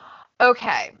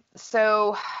 Okay,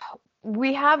 so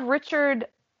we have Richard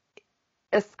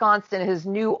ensconced in his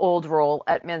new old role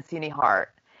at Mancini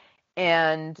Hart,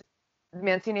 and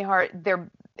Mancini Hart,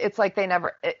 it's like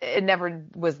it never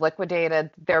was liquidated.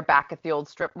 They're back at the old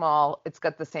strip mall. It's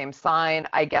got the same sign.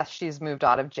 I guess she's moved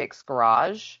out of Jake's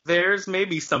garage. There's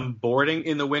maybe some boarding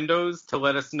in the windows to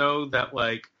let us know that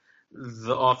like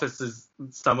the office's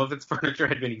some of its furniture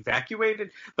had been evacuated,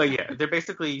 but yeah, they're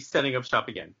basically setting up shop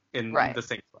again in Right. the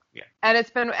same spot. Yeah. And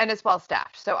it's well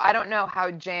staffed. So I don't know how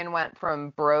Jane went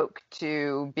from broke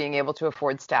to being able to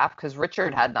afford staff because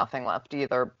Richard had nothing left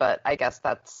either, but I guess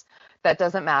that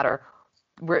doesn't matter.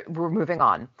 We're moving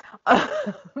on.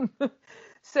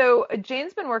 So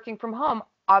Jane's been working from home,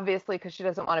 obviously, because she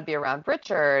doesn't want to be around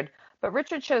Richard. But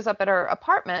Richard shows up at her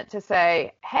apartment to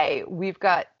say, hey, we've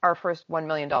got our first $1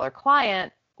 million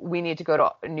client. We need to go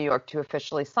to New York to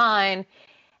officially sign.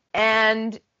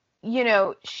 And,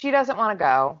 she doesn't want to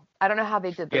go. I don't know how they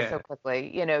did this so Yeah.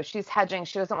 quickly. She's hedging.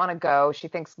 She doesn't want to go. She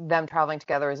thinks them traveling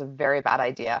together is a very bad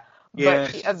idea.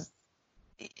 But Yeah.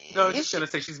 No, I was just she gonna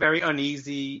say she's very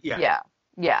uneasy. Yeah. yeah,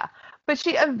 yeah. But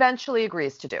she eventually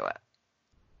agrees to do it.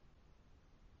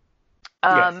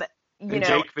 Um, Yes. you And know,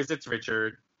 Jake visits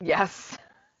Richard. yes.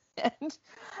 And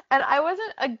I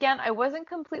wasn't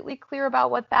completely clear about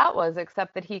what that was,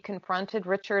 except that he confronted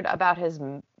Richard about his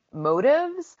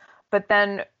motives, but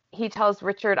then he tells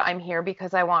Richard, I'm here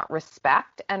because I want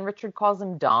respect, and Richard calls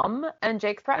him dumb, and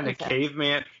Jake And a threatens him.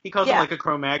 caveman. He calls him Yeah. like a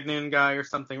Cro-Magnon guy or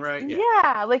something, right? Yeah.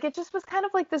 Yeah, like it just was kind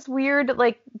of like this weird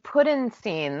like put-in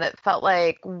scene that felt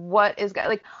like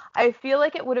like I feel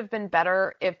like it would have been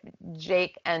better if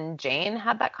Jake and Jane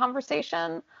had that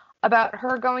conversation about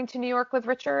her going to New York with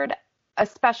Richard,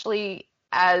 especially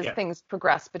as Yeah. things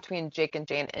progress between Jake and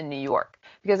Jane in New York.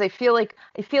 Because I feel like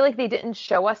they didn't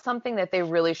show us something that they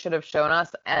really should have shown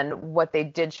us, and what they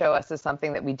did show us is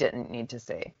something that we didn't need to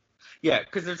see. Yeah,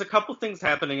 because there's a couple things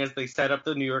happening as they set up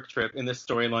the New York trip in this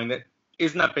storyline that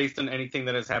is not based on anything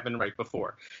that has happened right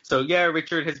before. So yeah,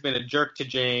 Richard has been a jerk to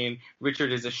Jane.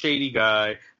 Richard is a shady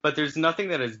guy, but there's nothing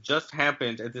that has just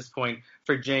happened at this point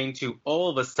for Jane to all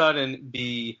of a sudden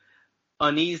be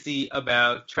uneasy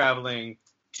about traveling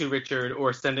to Richard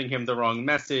or sending him the wrong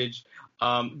message.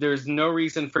 There's no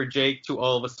reason for Jake to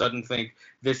all of a sudden think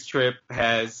this trip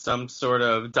has some sort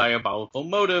of diabolical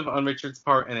motive on Richard's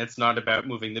part and it's not about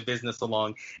moving the business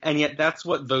along. And yet that's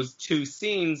what those two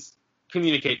scenes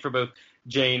communicate for both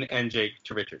Jane and Jake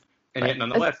to Richard. And Right. yet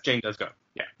nonetheless, Jane does go.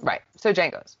 Yeah. Right. So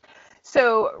Jane goes.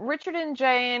 So Richard and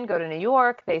Jane go to New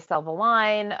York. They sell the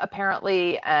wine,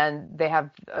 apparently, and they have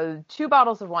 2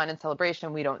 bottles of wine in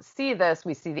celebration. We don't see this.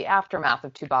 We see the aftermath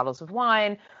of 2 bottles of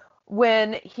wine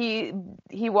when he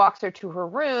walks her to her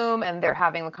room, and they're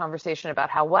having the conversation about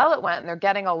how well it went, and they're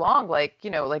getting along like,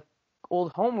 like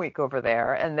old home week over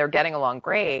there, and they're getting along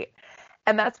great.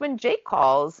 And that's when Jake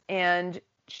calls, and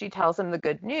she tells him the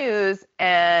good news,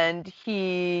 and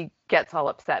he gets all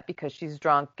upset because she's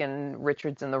drunk and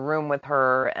Richard's in the room with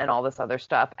her and all this other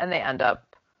stuff, and they end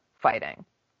up fighting.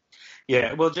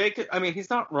 Yeah, well, Jake, I mean, he's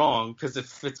not wrong because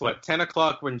if it's 10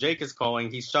 o'clock when Jake is calling,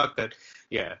 he's shocked that,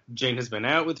 yeah, Jane has been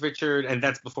out with Richard, and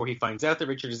that's before he finds out that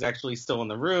Richard is actually still in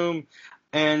the room.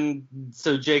 And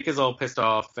so Jake is all pissed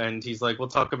off, and he's like, we'll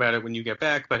talk about it when you get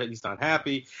back, but he's not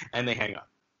happy, and they hang up.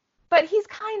 But he's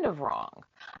kind of wrong.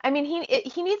 I mean,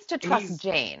 he needs to trust He's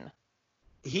Jane.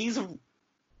 he's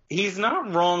he's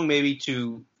not wrong maybe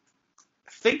to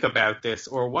think about this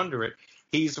or wonder it.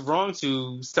 He's wrong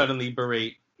to suddenly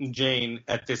berate Jane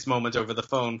at this moment over the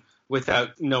phone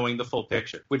without knowing the full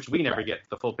picture, which we never get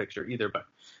the full picture either,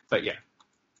 but yeah.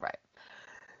 Right.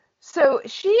 So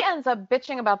she ends up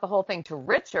bitching about the whole thing to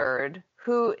Richard,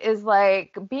 who is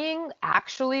like being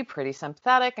actually pretty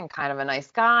sympathetic and kind of a nice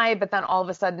guy, but then all of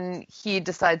a sudden he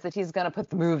decides that he's going to put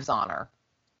the moves on her.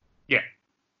 Yeah.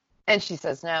 And she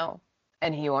says no,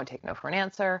 and he won't take no for an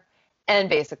answer. And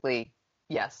basically,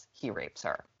 yes, he rapes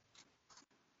her.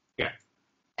 Yeah.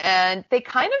 And they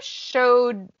kind of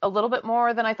showed a little bit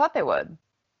more than I thought they would.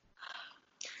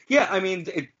 Yeah, I mean,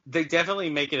 they definitely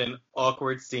make it an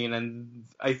awkward scene, and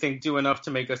I think do enough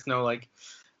to make us know, like,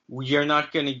 you're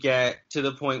not going to get to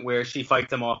the point where she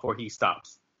fights him off or he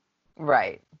stops.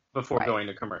 Right. Before going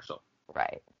to commercial.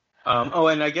 Right.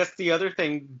 And I guess the other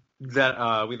thing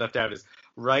that we left out is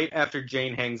right after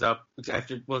Jane hangs up,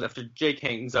 after Jake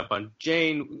hangs up on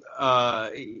Jane,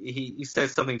 he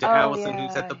says something to Allison,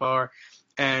 who's at the bar.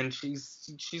 And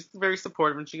she's very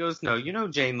supportive, and she goes, "No, you know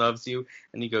Jane loves you."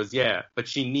 And he goes, "Yeah, but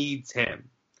she needs him."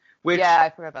 Which I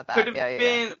forgot about that. Could have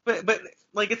been, but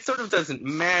like it sort of doesn't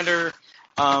matter.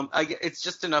 It's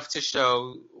just enough to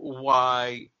show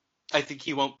why I think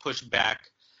he won't push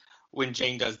back when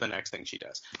Jane does the next thing she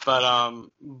does. But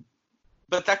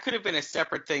that could have been a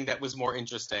separate thing that was more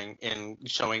interesting in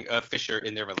showing a fissure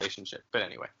in their relationship. But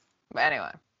anyway.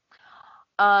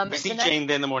 We see Jane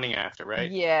then the morning after,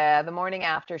 right? Yeah, the morning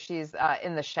after she's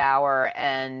in the shower,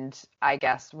 and I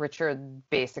guess Richard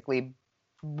basically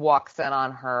walks in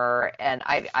on her, and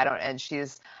and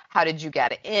she's, "How did you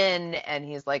get in?" And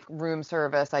he's like, "Room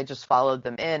service, I just followed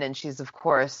them in." And she's, of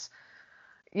course,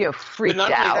 freaked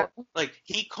out. That,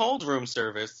 he called room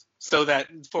service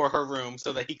for her room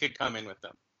so that he could come in with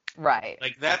them. Right.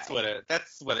 That's what a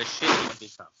shitty would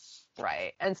become.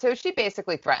 Right. And so she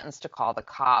basically threatens to call the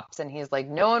cops, and he's like,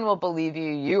 "No one will believe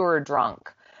you. You were drunk."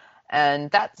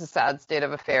 And that's a sad state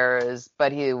of affairs,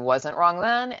 but he wasn't wrong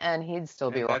then, and he'd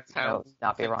still be wrong,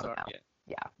 not be wrong now.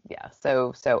 Yeah.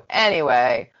 So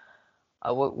anyway,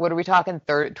 what are we talking?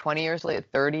 20 years later,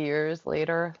 30 years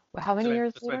later? How many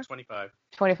years later? 25.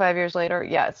 25 years later?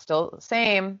 Yeah, it's still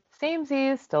same.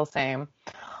 Same-sies, still same.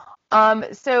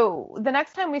 So the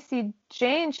next time we see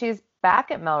Jane, she's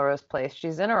back at Melrose Place.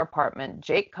 She's in her apartment.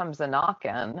 Jake comes a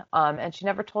knocking, and she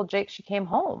never told Jake she came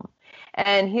home.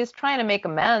 And he's trying to make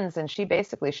amends, and she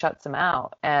basically shuts him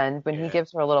out. And when he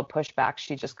gives her a little pushback,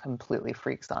 she just completely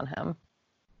freaks on him.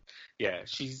 Yeah,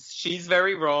 she's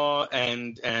very raw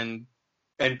and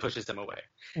pushes him away.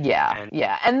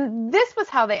 Yeah. And this was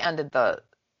how they ended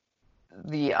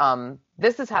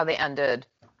this is how they ended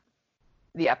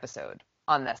the episode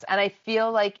on this. And I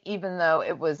feel like even though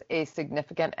it was a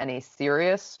significant and a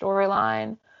serious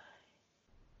storyline,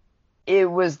 it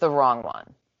was the wrong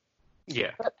one.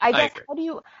 Yeah. But I guess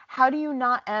how do you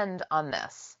not end on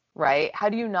this, right? How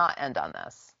do you not end on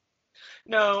this?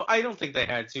 No, I don't think they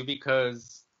had to,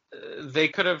 because they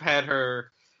could have had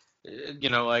her,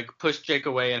 push Jake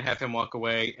away and have him walk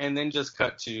away, and then just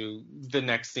cut to the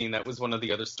next scene that was one of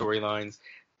the other storylines,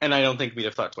 and I don't think we'd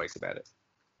have thought twice about it.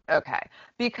 Okay,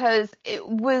 because it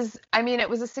was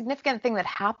a significant thing that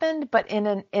happened, but in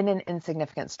an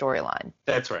insignificant storyline.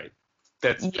 That's right.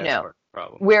 That's part of the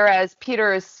problem. Whereas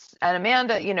Peter's and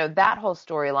Amanda, that whole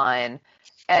storyline,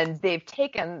 and they've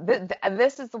taken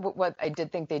this is what I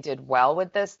did think they did well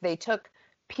with this. They took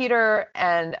Peter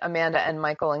and Amanda and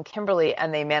Michael and Kimberly,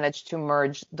 and they managed to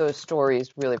merge those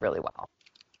stories really, really well.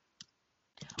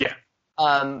 Yeah.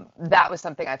 That was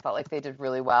something I felt like they did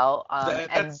really well.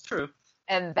 That's true.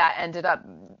 And that ended up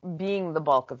being the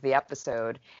bulk of the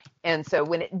episode. And so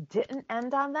when it didn't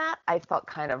end on that, I felt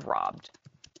kind of robbed.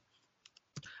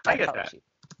 I get that.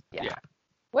 Yeah.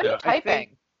 What are you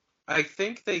typing? I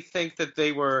think they think that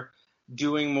they were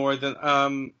doing more than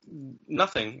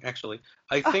nothing, actually.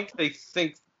 I think they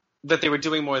think that they were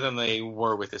doing more than they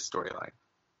were with this storyline.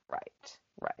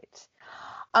 Right.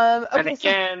 Okay, and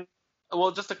again,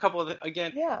 just a couple of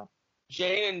Yeah.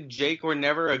 Jane and Jake were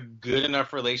never a good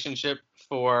enough relationship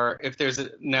for, if there's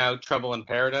now trouble in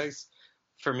paradise,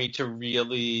 for me to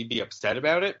really be upset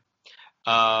about it.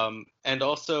 And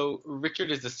also,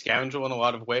 Richard is a scoundrel in a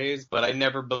lot of ways, but I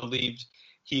never believed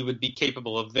he would be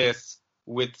capable of this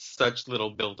with such little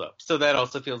buildup. So that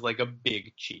also feels like a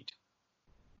big cheat.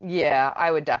 Yeah,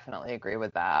 I would definitely agree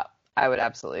with that. I would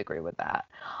absolutely agree with that.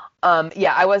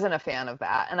 I wasn't a fan of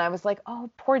that. And I was like, oh,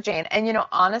 poor Jane. And,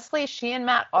 honestly, she and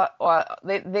Matt,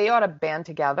 they ought to band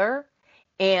together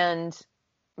and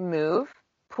move,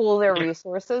 pool their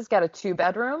resources, get a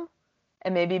 2-bedroom,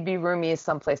 and maybe be roomies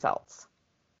someplace else.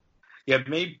 Yeah,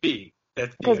 maybe.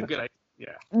 That'd be a good idea.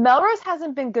 Yeah. Melrose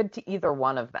hasn't been good to either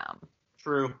one of them.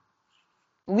 True.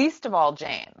 Least of all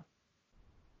Jane.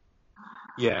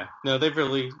 Yeah. No, they've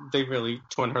really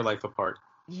torn her life apart.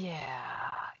 Yeah,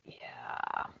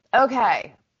 yeah.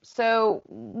 Okay, so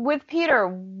with Peter,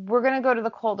 we're gonna go to the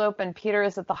cold open. Peter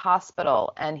is at the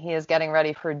hospital and he is getting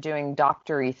ready for doing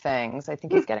doctory things. I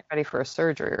think he's getting ready for a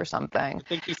surgery or something. I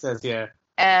think he says, yeah.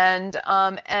 And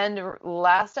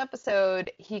last episode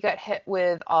he got hit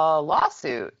with a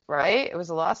lawsuit, right? It was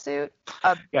a lawsuit.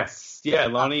 Yes. Yeah,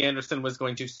 Lonnie Anderson was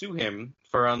going to sue him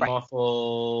for Right,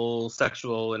 unlawful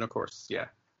sexual intercourse. Yeah.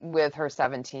 with her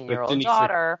 17-year-old With old Denise Richards.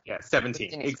 daughter, Yeah, with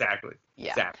 17. Denise. Exactly. Yeah.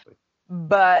 Exactly.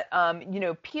 But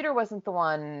Peter wasn't the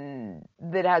one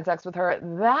that had sex with her.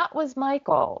 That was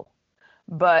Michael.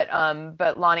 But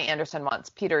Lonnie Anderson wants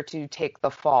Peter to take the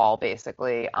fall,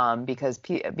 basically, because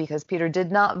Peter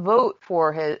did not vote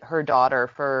for her daughter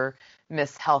for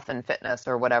Miss Health and Fitness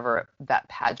or whatever that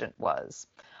pageant was.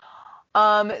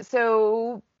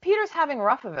 So Peter's having a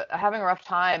rough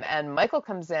time, and Michael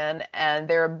comes in, and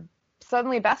they're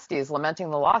suddenly besties, lamenting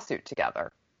the lawsuit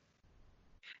together.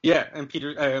 Yeah,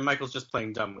 and Michael's just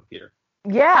playing dumb with Peter.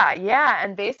 Yeah, yeah.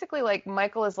 And basically, like,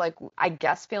 Michael is like, I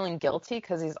guess, feeling guilty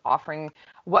because he's offering,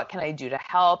 what can I do to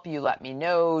help? You let me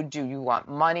know. Do you want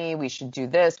money? We should do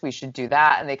this. We should do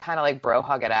that. And they kind of like bro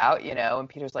hug it out, And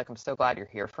Peter's like, I'm so glad you're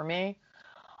here for me.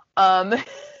 Um,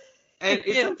 And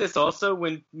you know, isn't this also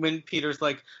when Peter's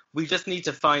like, we just need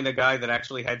to find a guy that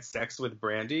actually had sex with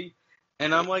Brandy?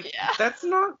 And I'm like, yeah, that's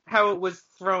not how it was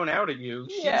thrown out at you.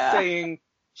 yeah.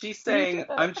 She's You did saying, it.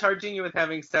 I'm charging you with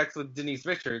having sex with Denise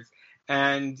Richards,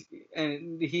 and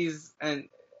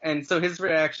and so his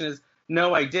reaction is,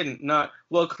 no, I didn't. Not,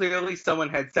 well, clearly someone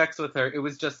had sex with her. It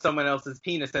was just someone else's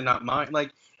penis and not mine.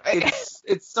 Like, Right,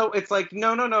 it's like,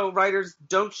 no, writers,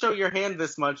 don't show your hand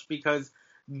this much because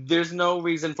there's no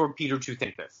reason for Peter to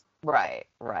think this. right,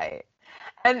 right.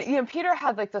 And Peter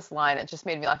had like this line, it just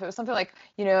made me laugh. It was something like,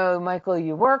 Michael,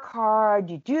 you work hard,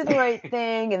 you do the right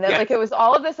thing, and then Yeah, like it was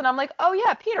all of this, and I'm like, oh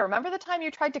yeah, Peter, remember the time you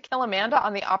tried to kill Amanda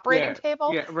on the operating yeah,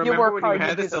 table? yeah. You Remember work when you hard, you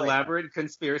had do this the right thing. elaborate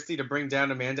conspiracy to bring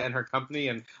down Amanda and her company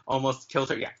and almost killed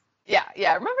her? Yeah. Yeah,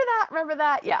 yeah, remember that? Remember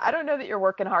that? Yeah, I don't know that you're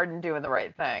working hard and doing the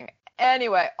right thing.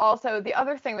 Anyway, also the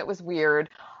other thing that was weird,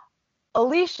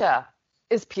 Alicia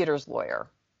is Peter's lawyer.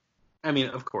 I mean,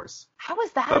 of course. How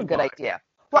is that a But good why? idea?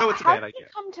 Well, Oh, it's a how bad did he idea.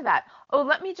 come to that? Oh,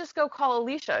 let me just go call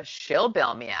Alicia. She'll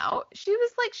bail me out. She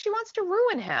was like, she wants to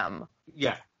ruin him.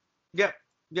 Yeah. Yep.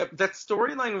 Yep. That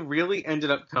storyline really ended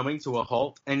up coming to a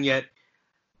halt, and yet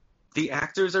the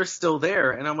actors are still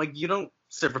there, and I'm like, you don't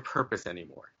serve a purpose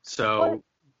anymore. Well,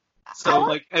 I So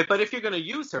want like, but if you're gonna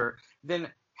use her, then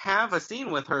have a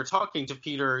scene with her talking to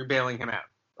Peter, bailing him out,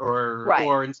 right,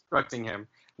 or instructing him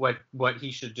what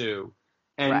he should do,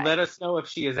 and right. let us know if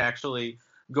she is actually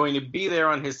going to be there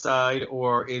on his side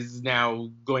or is now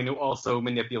going to also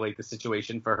manipulate the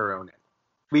situation for her own end.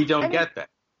 We I don't mean, get that.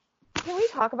 can we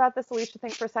talk about this Alicia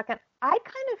thing for a second? I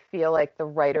kind of feel like the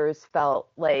writers felt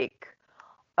like,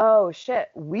 oh shit,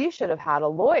 we should have had a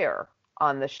lawyer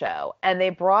on the show. And they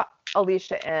brought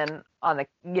Alicia in on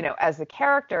as the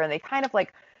character, and they kind of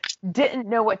like didn't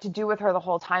know what to do with her the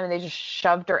whole time, and they just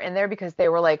shoved her in there because they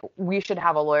were like, we should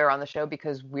have a lawyer on the show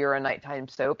because we're a nighttime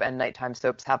soap and nighttime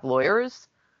soaps have lawyers.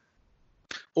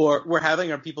 Or we're having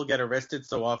our people get arrested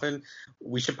so often,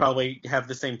 we should probably have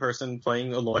the same person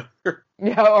playing a lawyer.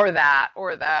 Or that.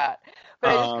 But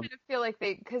I just um, kind of feel like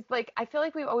because like I feel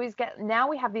like we always get now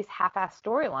we have these half-ass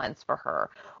storylines for her,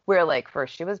 where like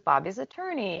first she was Bobby's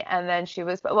attorney, and then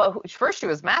first she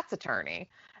was Matt's attorney,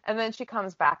 and then she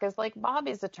comes back as like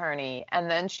Bobby's attorney, and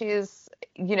then she's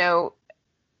you know,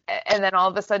 and then all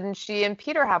of a sudden she and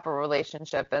Peter have a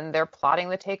relationship, and they're plotting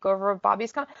the takeover of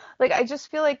Bobby's company. Like I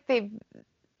just feel like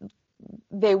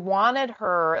they wanted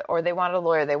her, or they wanted a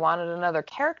lawyer, they wanted another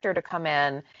character to come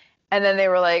in, and then they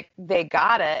were like, they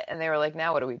got it, and they were like,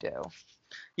 now what do we do?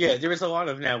 yeah, there is a lot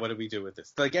of now. What do we do with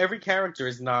this? Like every character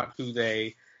is not who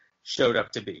they showed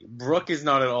up to be. Brooke is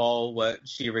not at all what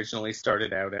she originally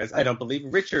started out as. I don't believe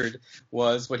Richard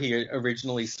was what he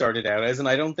originally started out as, and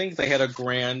I don't think they had a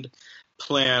grand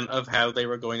plan of how they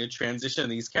were going to transition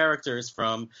these characters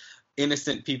from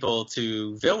innocent people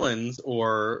to villains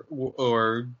or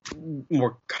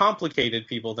more complicated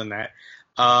people than that.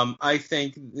 I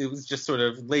think it was just sort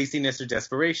of laziness or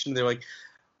desperation. They're like,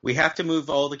 we have to move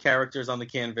all the characters on the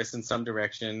canvas in some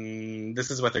direction. This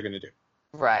is what they're going to do.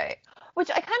 Right. Which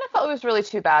I kind of felt was really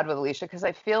too bad with Alicia, because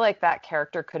I feel like that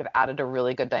character could have added a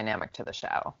really good dynamic to the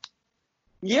show.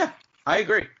 Yeah, I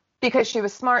agree. Because she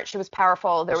was smart, she was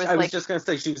powerful. There was I was like, just going to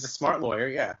say she was a smart lawyer,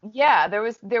 yeah. yeah, there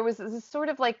was this sort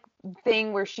of like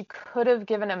thing where she could have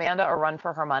given Amanda a run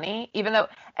for her money, even though,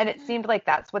 and it seemed like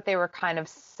that's what they were kind of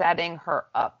setting her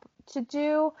up to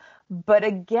do. But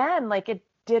again, like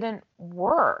didn't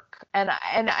work.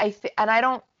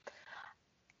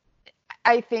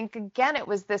 I think again it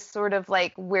was this sort of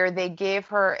like where they gave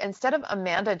her, instead of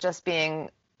Amanda just being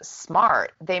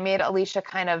smart, they made Alicia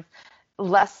kind of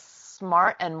less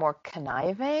smart and more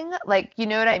conniving. Like, you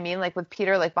know what I mean? Like with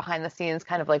Peter, like behind the scenes,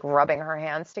 kind of like rubbing her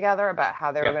hands together about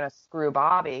how they were Yeah. going to screw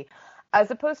Bobby,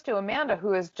 as opposed to Amanda,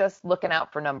 who is just looking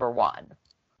out for number one.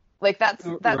 Like that's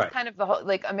Right. kind of the whole,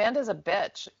 like Amanda's a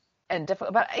bitch and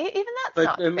difficult, but even that's But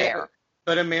not Amanda, fair.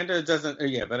 but Amanda doesn't.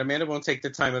 Yeah, but Amanda won't take the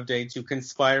time of day to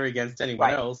conspire against anyone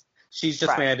Right, else. She's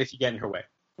just right, mad if you get in her way.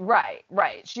 right.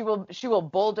 She will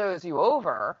bulldoze you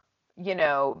over,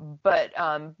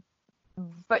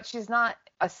 but she's not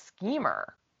a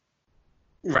schemer,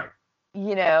 Right.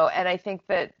 and I think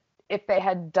that if they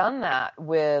had done that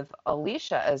with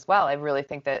Alicia as well, I really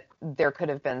think that there could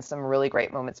have been some really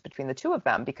great moments between the two of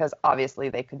them, because obviously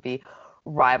they could be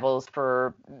rivals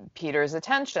for Peter's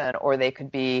attention, or they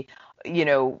could be,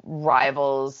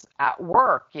 rivals at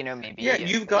work, Yeah, maybe,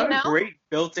 you've got a great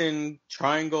built-in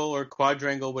triangle or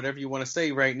quadrangle, whatever you want to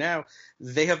say. Right now,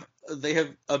 they have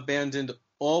abandoned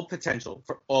all potential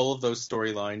for all of those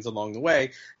storylines along the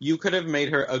way. You could have made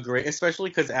her a great, especially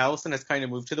because Allison has kind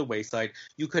of moved to the wayside.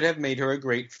 You could have made her a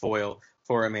great foil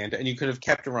for Amanda, and you could have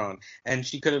kept her on, and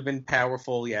she could have been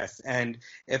powerful, yes. And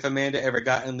if Amanda ever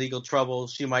got in legal trouble,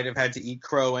 she might have had to eat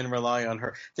crow and rely on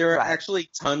her. There are right,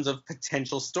 actually tons of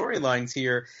potential storylines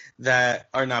here that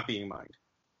are not being mined.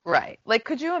 right. Like,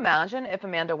 could you imagine if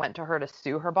Amanda went to her to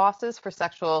sue her bosses for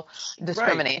sexual Right,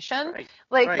 discrimination? right,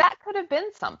 Like, right. that could have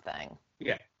been something.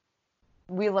 Yeah,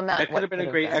 We lament that could have what been could a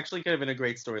have great, been. actually could have been a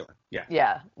great storyline. Yeah.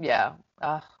 Yeah, yeah.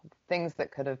 Things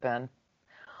that could have been.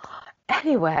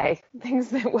 Anyway, things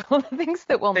that we'll Things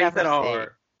never that see. are, yeah.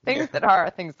 Things that are,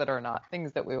 things that are not,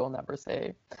 things that we will never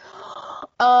see.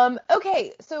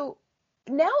 Okay, so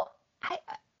now I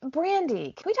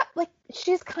Brandy, can we talk, like,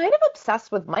 she's kind of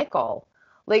obsessed with Michael.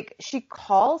 Like, she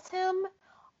calls him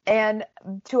and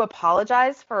to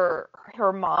apologize for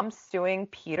her mom suing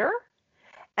Peter.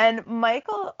 And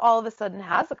Michael all of a sudden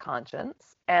has a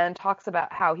conscience and talks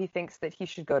about how he thinks that he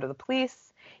should go to the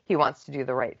police. He wants to do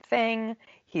the right thing.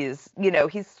 He's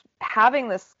having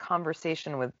this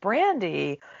conversation with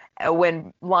Brandy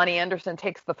when Lonnie Anderson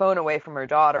takes the phone away from her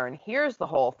daughter and hears the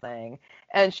whole thing.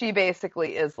 And she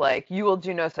basically is like, "You will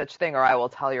do no such thing or I will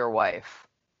tell your wife."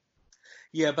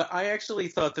 Yeah, but I actually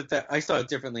thought that I saw it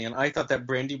differently, and I thought that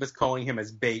Brandy was calling him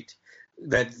as bait.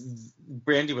 That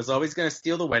Brandy was always going to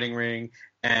steal the wedding ring,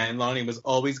 and Lonnie was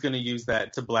always going to use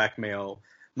that to blackmail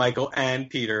Michael and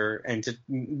Peter,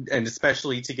 and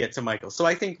especially to get to Michael. So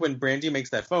I think when Brandy makes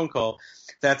that phone call,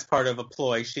 that's part of a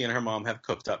ploy she and her mom have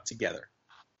cooked up together.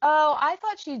 Oh, I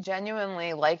thought she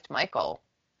genuinely liked Michael.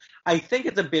 I think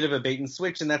it's a bit of a bait and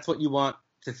switch, and that's what you want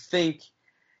to think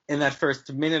in that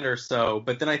first minute or so.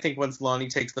 But then I think once Lonnie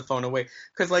takes the phone away,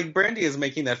 because like Brandy is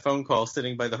making that phone call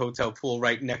sitting by the hotel pool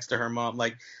right next to her mom,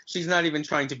 like she's not even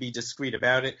trying to be discreet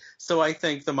about it. So I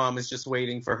think the mom is just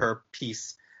waiting for her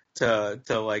piece to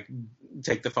like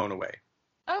take the phone away.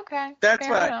 Okay, That's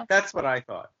fair what I enough. that's what I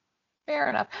thought. Fair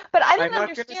enough. But I I'm didn't not gonna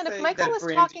understand say that Brandy. if Michael was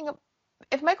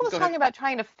Go ahead. talking about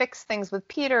trying to fix things with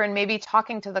Peter and maybe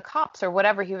talking to the cops or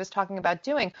whatever he was talking about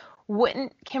doing,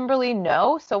 wouldn't Kimberly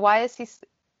know? So why is he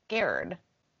scared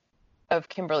of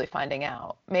Kimberly finding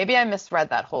out? Maybe I misread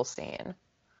that whole scene.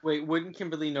 Wait, wouldn't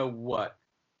Kimberly know what?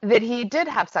 That he did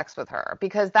have sex with her,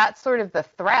 because that's sort of the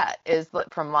threat is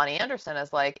from Lonnie Anderson,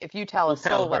 is like, if you tell a We'll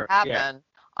tell soul what her. Yeah. happened,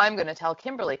 I'm going to tell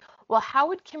Kimberly. Well, how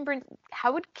would Kimberly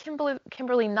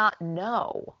not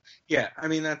know? Yeah. I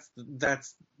mean that's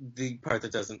the part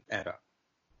that doesn't add up.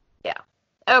 Yeah.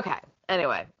 Okay.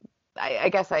 Anyway, I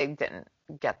guess I didn't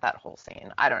get that whole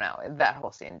scene. I don't know. That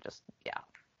whole scene just, yeah,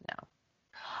 no.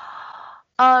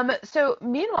 So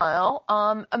meanwhile,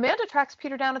 Amanda tracks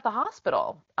Peter down at the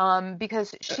hospital,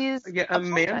 because she's Yeah,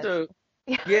 apologized. Amanda.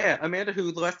 Yeah, Amanda,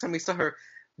 who the last time we saw her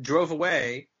drove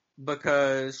away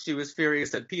because she was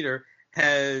furious at Peter,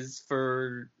 has,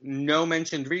 for no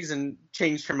mentioned reason,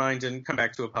 changed her mind and come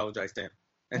back to apologize to him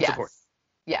and support. Yes.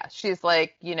 Yeah, she's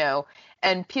like,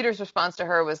 and Peter's response to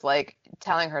her was like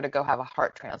telling her to go have a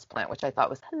heart transplant, which I thought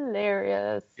was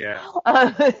hilarious. Yeah.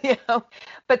 You know,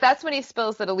 but that's when he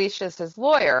spills that Alicia's his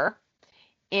lawyer,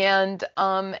 and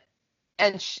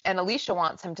Alicia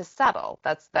wants him to settle.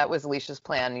 That was Alicia's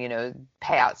plan,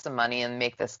 pay out some money and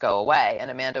make this go away.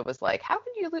 And Amanda was like, "How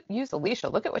could you use Alicia?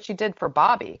 Look at what she did for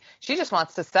Bobby. She just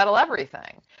wants to settle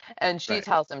everything." And she Right.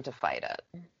 tells him to fight it.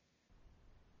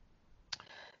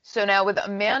 So now with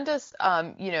Amanda's,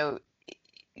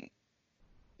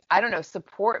 I don't know,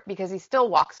 support, because he still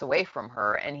walks away from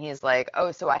her and he's like,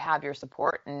 "Oh, so I have your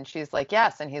support?" And she's like,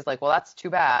 "Yes." And he's like, "Well, that's too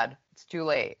bad. It's too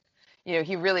late."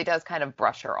 He really does kind of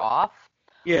brush her off.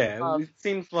 Yeah, Um, it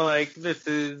seems like this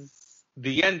is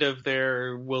the end of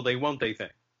their will they won't they thing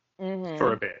for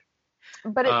hmm a bit.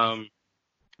 But it Um,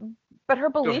 but her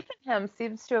Go ahead. belief in him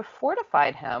seems to have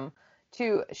fortified him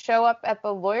to show up at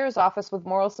the lawyer's office with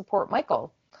moral support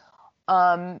Michael.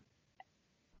 Um,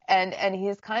 and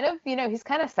he's kind of, he's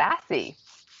kind of sassy,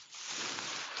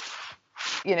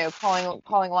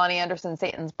 calling Lonnie Anderson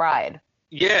Satan's bride.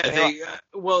 Yeah, When he,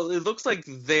 wa- well, it looks like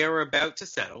they're about to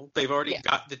settle. They've already yeah,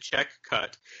 got the check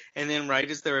cut, and then right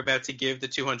as they're about to give the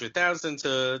 200,000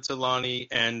 to Lonnie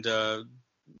and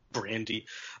Brandy,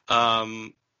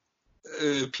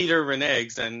 Peter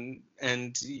reneges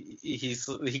and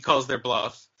he calls their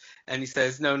bluff, and he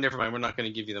says, "No, never mind. We're not going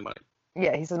to give you the money."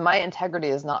 yeah, he says my integrity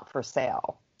is not for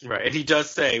sale. Right, and he does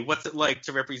say, "What's it like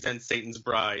to represent Satan's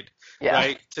bride?" Yeah.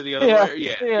 Right to the other Yeah, lawyer.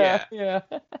 Yeah, yeah, yeah.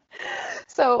 yeah.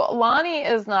 So Lonnie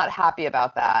is not happy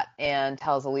about that and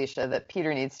tells Alicia that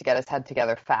Peter needs to get his head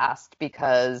together fast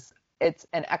because it's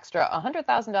an extra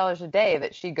 $100,000 a day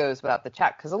that she goes without the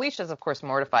check. Because Alicia's, of course,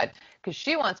 mortified because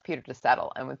she wants Peter to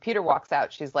settle. And when Peter walks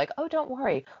out, she's like, "Oh, don't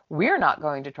worry, we're not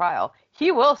going to trial. He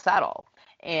will settle."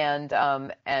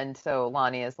 And so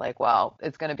Lonnie is like, "Well,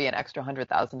 it's going to be an extra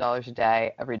 $100,000 a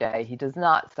day every day. He does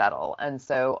not settle." And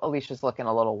so Alicia's looking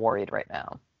a little worried right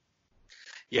now.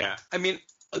 Yeah, I mean,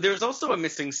 there's also a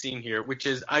missing scene here, which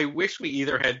is I wish we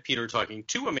either had Peter talking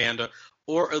to Amanda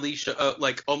or Alicia,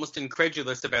 like almost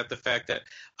incredulous about the fact that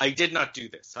I did not do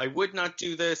this. I would not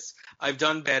do this. I've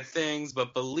done bad things,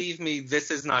 but believe me,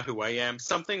 this is not who I am.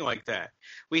 Something like that.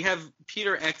 We have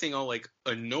Peter acting all like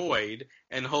annoyed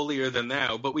and holier than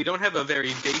thou, but we don't have a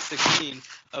very basic scene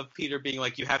of Peter being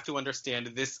like, "You have to understand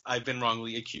this. I've been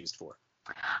wrongly accused for."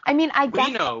 I mean, I We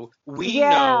guess, know, we yeah,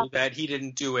 know that he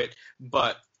didn't do it,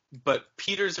 but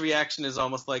Peter's reaction is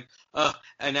almost like,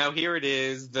 and now here it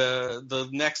is, the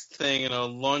next thing in a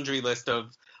laundry list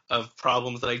of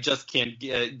problems that I just can't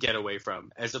get away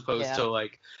from, as opposed yeah. to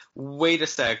like, wait a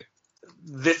sec,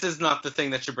 this is not the thing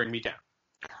that should bring me down.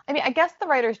 I mean, I guess the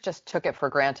writers just took it for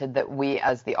granted that we,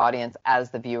 as the audience,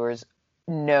 as the viewers,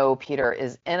 know Peter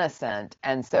is innocent,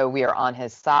 and so we are on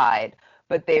his side.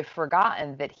 But they've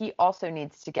forgotten that he also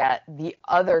needs to get the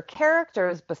other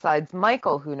characters besides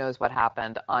Michael, who knows what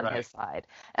happened, on his Right, side.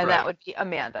 And that right. would be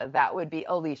Amanda. That would be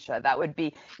Alicia. That would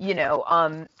be,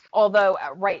 although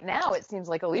right now it seems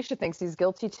like Alicia thinks he's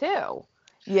guilty too,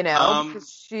 Um, because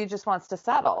she just wants to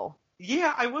settle.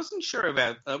 yeah, I wasn't sure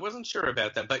about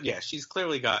that, but yeah, she's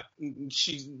clearly got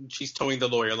she's towing the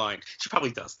lawyer line. She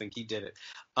probably does think he did it.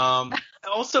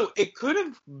 Also, it could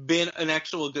have been an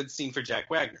actual good scene for Jack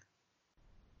Wagner.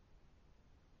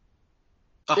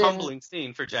 A Then humbling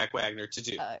scene for Jack Wagner to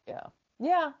do. Yeah.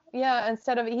 Yeah, yeah.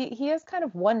 Instead of he is kind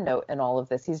of one note in all of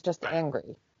this. He's just Right.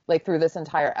 angry. Like through this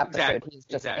entire episode, Exactly. he's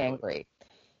just Exactly. angry.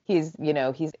 He's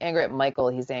angry at Michael.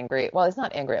 He's angry. Well, he's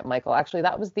not angry at Michael. Actually,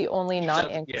 that was the only He does.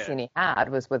 non-angry Yeah. scene he had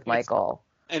was with It's Michael.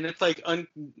 and it's like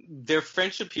their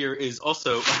friendship here is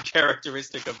also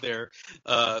uncharacteristic of their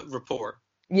rapport.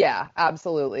 Yeah,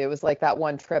 absolutely. It was like that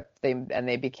one trip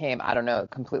they became, I don't know, it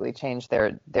completely changed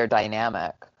their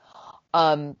dynamic.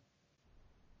 Um,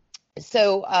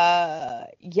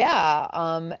 yeah,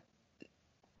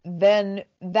 then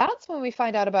that's when we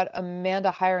find out about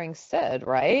Amanda hiring Sid,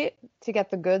 right? To get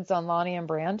the goods on Lonnie and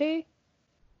Brandy?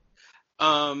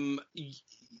 Y-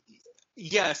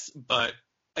 yes, but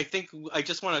I think I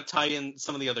just want to tie in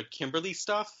some of the other Kimberly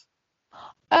stuff.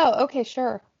 Oh, okay,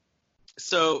 sure.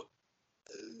 So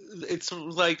it's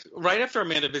like right after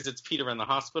Amanda visits Peter in the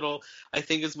hospital, I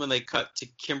think is when they cut to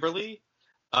Kimberly,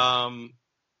 um,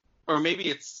 or maybe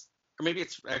it's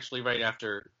actually right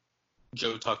after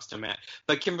Joe talks to Matt.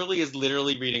 But Kimberly is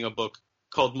literally reading a book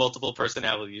called Multiple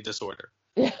Personality Disorder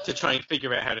Yeah. to try and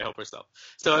figure out how to help herself.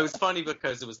 So it was funny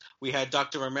because we had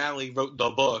Dr. O'Malley wrote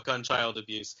the book on child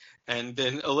abuse, and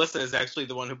then Alyssa is actually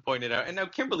the one who pointed out, and now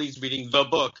Kimberly's reading the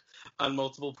book on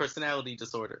multiple personality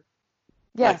disorder.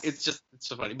 Like Yes. it's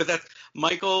so funny. But that's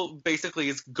Michael basically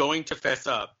is going to fess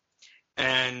up,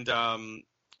 and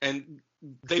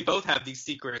they both have these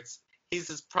secrets. His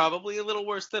is probably a little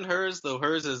worse than hers, though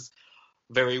hers is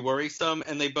very worrisome,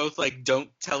 and they both like don't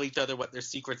tell each other what their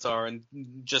secrets are and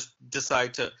just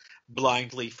decide to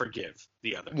blindly forgive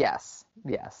the other. Yes.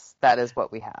 Yes. That is what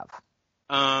we have.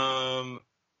 Um,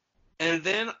 and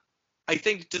then I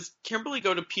think does Kimberly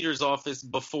go to Peter's office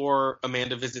before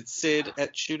Amanda visits Sid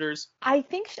at Shooters? I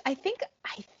think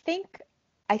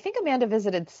Amanda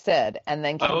visited Sid and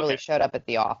then Oh, Kimberly okay. showed up at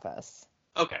the office.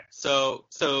 Okay, so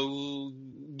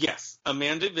yes,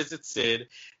 Amanda visits Sid,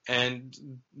 and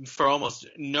for almost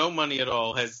no money at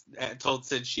all, has told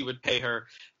Sid she would pay her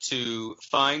to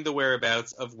find the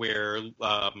whereabouts of where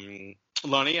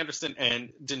Lonnie Anderson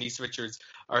and Denise Richards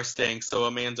are staying, so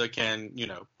Amanda can,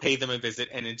 pay them a visit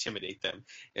and intimidate them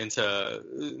into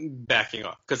backing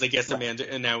off. Because I guess Right.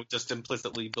 Amanda now just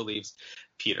implicitly believes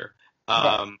Peter.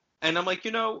 Right. And I'm like,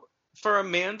 for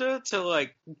Amanda to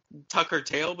like tuck her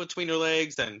tail between her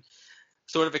legs and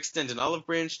sort of extend an olive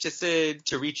branch to Sid,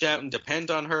 to reach out and depend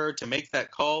on her to make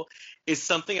that call, is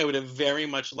something I would have very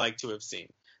much liked to have seen.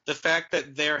 The fact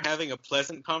that they're having a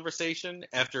pleasant conversation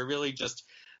after really just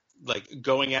like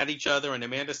going at each other and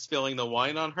Amanda spilling the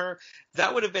wine on her,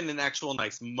 that would have been an actual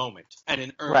nice moment and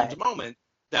an earned Right. moment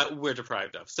that we're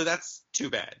deprived of. So that's too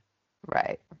bad.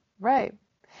 Right. Right.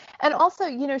 And also,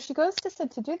 she goes to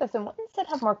Sid to do this, and wouldn't Sid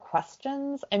have more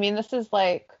questions? I mean, this is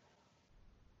like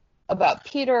about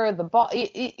Peter, the ball.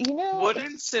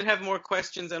 Wouldn't Sid have more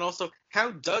questions? And also,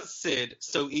 how does Sid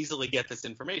so easily get this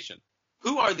information?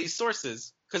 Who are these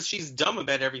sources? Because she's dumb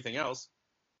about everything else.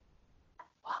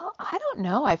 Well, I don't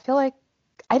know. I feel like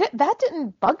that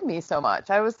didn't bug me so much.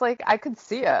 I was like, I could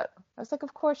see it. I was like,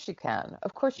 of course she can.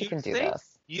 Of course she You'd can do think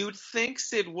this. you'd think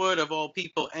Sid would of all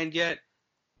people, and yet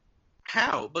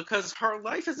how? Because her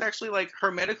life is actually like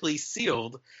hermetically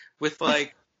sealed with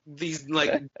like these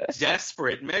like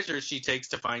desperate measures she takes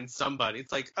to find somebody.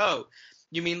 It's like, oh,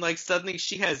 you mean like suddenly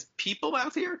she has people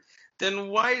out here? Then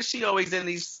why is she always in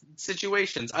these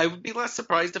situations? I would be less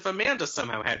surprised if Amanda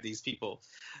somehow had these people.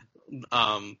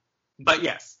 Um, but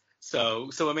yes, so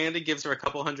Amanda gives her a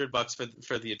couple $100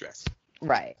 for the address.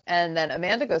 Right. And then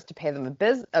Amanda goes to pay them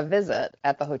a visit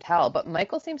at the hotel, but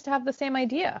Michael seems to have the same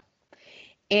idea.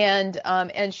 And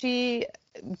she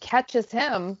catches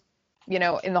him,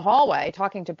 in the hallway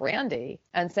talking to Brandy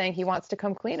and saying he wants to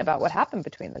come clean about what happened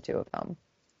between the two of them.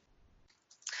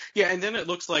 Yeah, and then it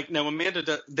looks like now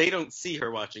they don't see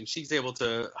her watching. She's able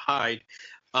to hide.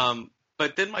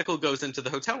 But then Michael goes into the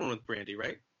hotel room with Brandy,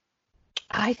 right?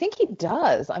 I think he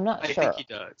does. I'm not I think he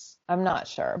sure. does. I'm not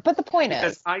sure. But the point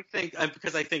Because is, I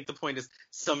think the point is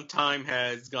some time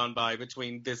has gone by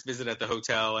between this visit at the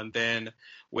hotel and then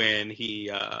when he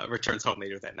returns home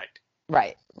later that night.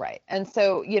 right, right. And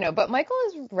so, but Michael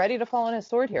is ready to fall on his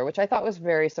sword here, which I thought was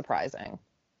very surprising.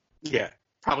 Yeah,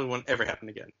 probably won't ever happen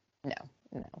again. No,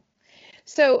 no.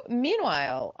 So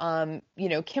meanwhile,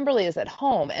 Kimberly is at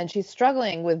home and she's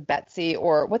struggling with Betsy,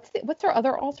 or what's her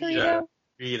other alter Rita, ego?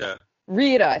 Rita.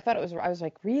 Rita. I was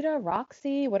like Rita,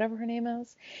 Roxy, whatever her name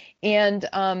is.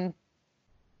 And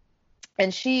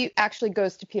she actually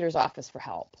goes to Peter's office for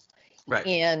help. Right.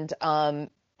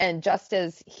 And just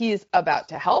as he's about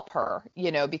to help her,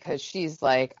 because she's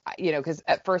like, because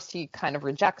at first he kind of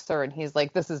rejects her and he's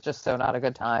like, this is just so not a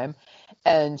good time.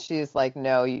 And she's like,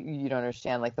 no, you don't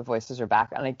understand. Like the voices are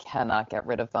back and I cannot get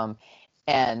rid of them.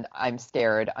 And I'm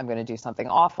scared. I'm going to do something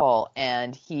awful.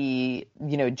 And he,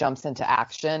 jumps into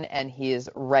action and he is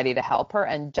ready to help her.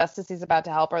 And just as he's about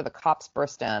to help her, the cops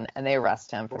burst in and they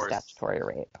arrest him for statutory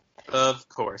rape. Of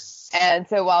course. And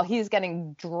so while he's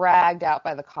getting dragged out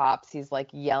by the cops, he's like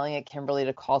yelling at Kimberly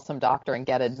to call some doctor and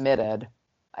get admitted.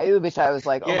 Which I was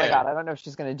like, oh my God, I don't know if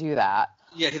she's going to do that.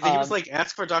 Yeah, he was like,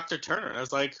 ask for Dr. Turner. And I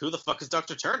was like, who the fuck is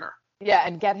Dr. Turner? Yeah,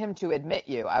 and get him to admit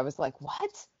you. I was like,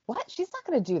 what? What? She's not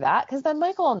going to do that because then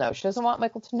Michael will know. She doesn't want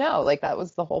Michael to know. Like that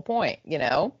was the whole point,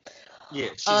 Yeah,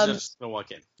 she's just gonna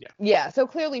walk in. Yeah. Yeah, so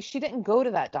clearly she didn't go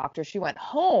to that doctor. She went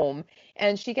home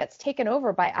and she gets taken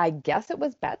over by, I guess it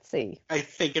was Betsy. I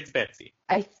think it's Betsy.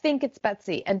 I think it's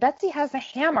Betsy. And Betsy has a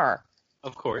hammer.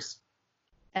 Of course.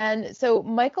 And so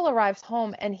Michael arrives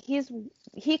home and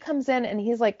he comes in and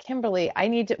he's like, Kimberly,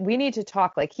 we need to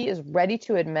talk. Like he is ready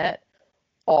to admit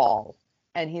all.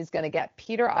 And he's going to get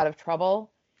Peter out of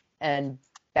trouble. And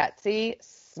Betsy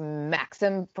smacks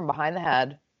him from behind the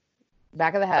head,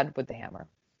 back of the head with the hammer.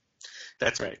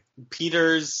 That's right.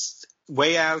 Peter's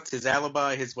way out, his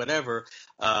alibi, his whatever,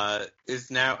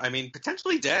 is now, I mean,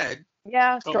 potentially dead.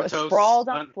 Yeah, sprawled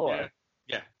on the floor.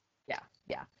 Yeah.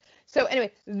 So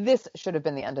anyway, this should have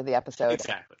been the end of the episode.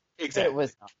 Exactly. It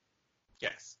was not.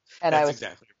 Yes. And that's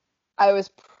I was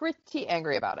pretty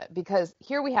angry about it because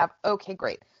here we have, okay,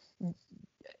 great.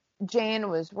 Jane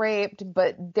was raped,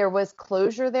 but there was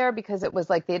closure there because it was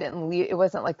like they didn't leave. It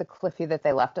wasn't like the Cliffy that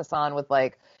they left us on with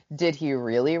like, did he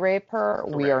really rape her?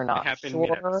 Correct. We are not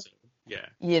sure.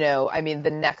 Yeah. I mean,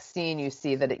 the next scene you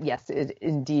see that it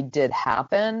indeed did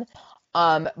happen.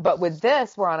 But with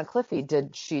this, we're on a Cliffy.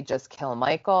 Did she just kill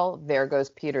Michael? There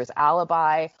goes Peter's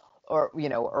alibi or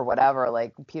whatever,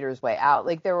 like Peter's way out.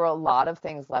 Like there were a lot of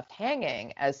things left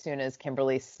hanging as soon as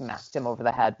Kimberly smacked him over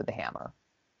the head with the hammer.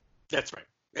 That's right.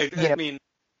 Yeah. I mean,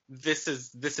 this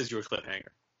is your cliffhanger.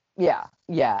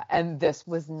 Yeah, and this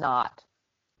was not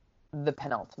the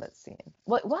penultimate scene.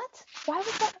 What? Why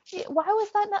was that? Why was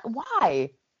that not? Why?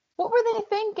 What were they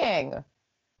thinking?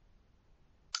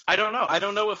 I don't know. I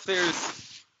don't know if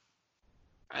there's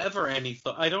ever any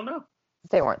thought. I don't know.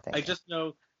 They weren't thinking. I just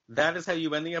know that is how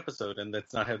you end the episode, and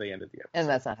that's not how they ended the episode. And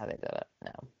that's not how they did it.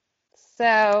 No.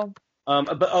 So.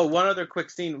 But one other quick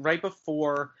scene right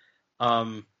before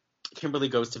Kimberly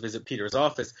goes to visit Peter's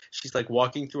office. She's like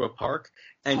walking through a park,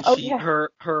 and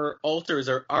her alters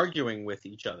are arguing with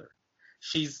each other.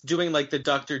 She's doing like the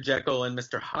Dr. Jekyll and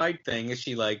Mr. Hyde thing as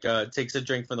she like takes a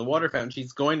drink from the water fountain.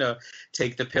 She's going to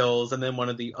take the pills, and then one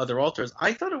of the other alters,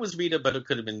 I thought it was Rita, but it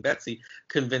could have been Betsy,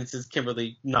 convinces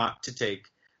Kimberly not to take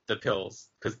the pills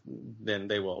because then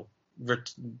they will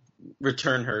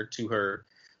return her to her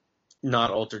not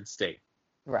altered state.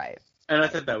 Right. And I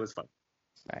thought that was fun.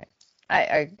 Right.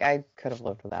 I could have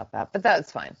lived without that, but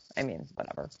that's fine. I mean,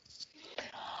 whatever.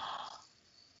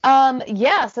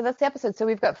 Yeah, so that's the episode. So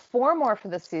we've got 4 more for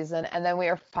this season, and then we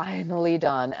are finally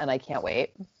done, and I can't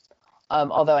wait.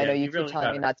 Although I know you keep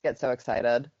telling me not to get so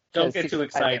excited. Don't get too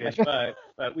excited,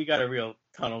 but we got a real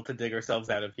tunnel to dig ourselves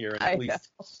out of here, and at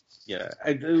least, yeah,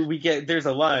 there's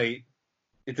a light.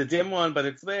 It's a dim one, but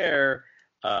it's there.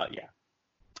 Yeah.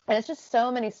 And it's just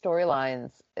so many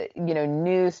storylines,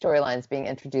 new storylines being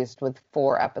introduced with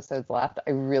 4 episodes left.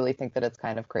 I really think that it's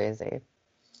kind of crazy.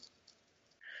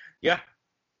 Yeah.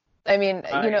 I mean,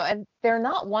 and they're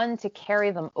not one to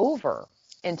carry them over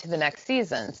into the next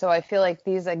season. So I feel like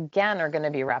these, again, are going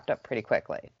to be wrapped up pretty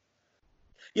quickly.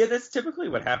 Yeah, that's typically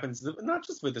what happens, not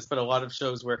just with this, but a lot of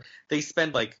shows where they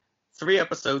spend like 3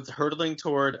 episodes hurtling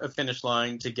toward a finish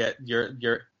line to get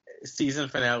your season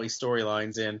finale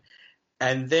storylines in.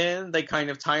 And then they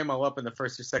kind of tie them all up in the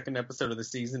first or second episode of the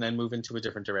season and move into a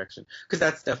different direction. Because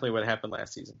that's definitely what happened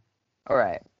last season.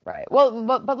 Right. Well,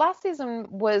 but last season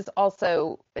was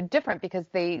also different because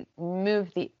they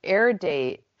moved the air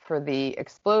date for the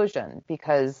explosion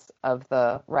because of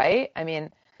the, right? I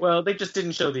mean... Well, they just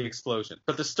didn't show the explosion,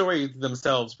 but the stories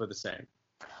themselves were the same.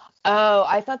 Oh,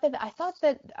 I thought that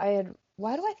I had...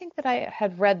 Why do I think that I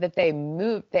had read that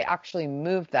they actually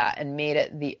moved that and made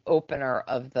it the opener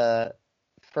of the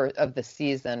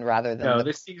season rather than... No,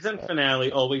 the season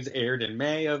finale always aired in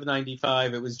May of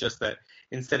 '95. It was just that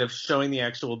instead of showing the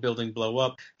actual building blow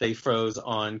up, they froze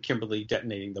on Kimberly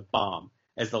detonating the bomb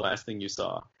as the last thing you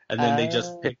saw. And then they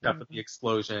just picked up at the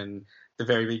explosion the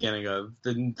very beginning of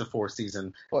the 4th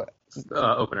season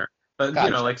opener. But,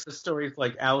 gotcha. Like the stories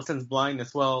like Allison's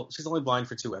blindness, well, she's only blind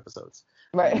for 2 episodes.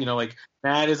 Right. Like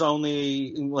Matt is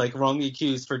only like wrongly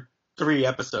accused for 3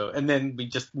 episodes, and then we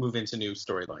just move into new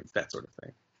storylines, that sort of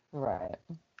thing. Right.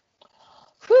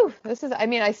 Whew,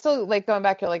 I still like going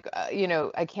back to like,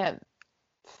 I can't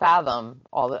fathom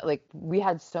all that. Like we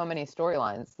had so many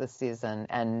storylines this season,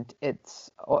 and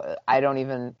I don't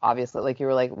even, obviously, like you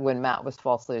were like when Matt was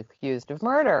falsely accused of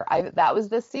murder, that was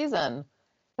this season.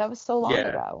 That was so long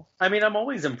ago. I mean, I'm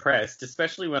always impressed,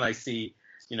 especially when I see,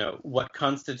 what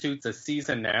constitutes a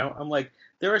season now. I'm like,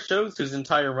 there are shows whose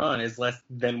entire run is less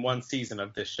than 1 season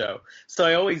of this show. So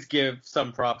I always give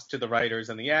some props to the writers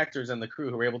and the actors and the crew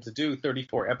who were able to do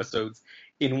 34 episodes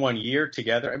in 1 year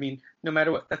together. I mean, no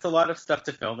matter what, that's a lot of stuff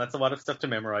to film. That's a lot of stuff to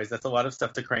memorize. That's a lot of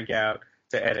stuff to crank out,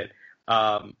 to edit.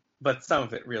 But some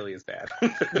of it really is bad.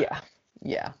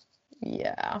 Yeah.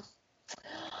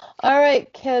 All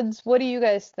right, kids, what do you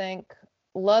guys think?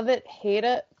 Love it, hate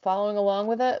it, following along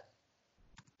with it?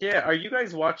 Yeah, are you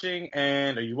guys watching,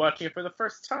 and are you watching it for the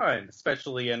first time,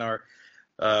 especially in our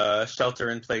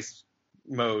shelter-in-place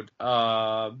mode?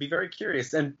 Be very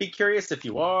curious, and be curious if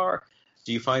you are.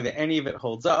 Do you find that any of it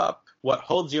holds up? What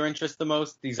holds your interest the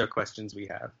most? These are questions we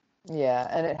have. Yeah,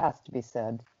 and it has to be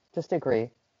Sid. Just agree.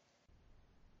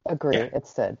 Yeah.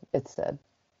 It's Sid.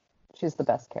 She's the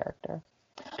best character.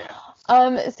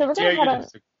 Yeah. So we're going to head on...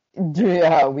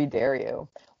 Yeah, we dare you.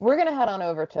 We're going to head on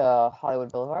over to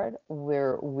Hollywood Boulevard,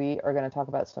 where we are going to talk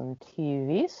about some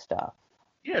TV stuff.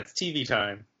 Yeah, it's TV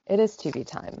time. It is TV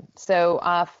time. So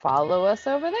follow us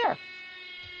over there.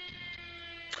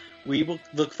 We will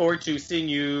look forward to seeing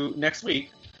you next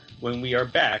week when we are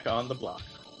back on the block.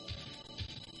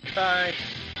 Bye.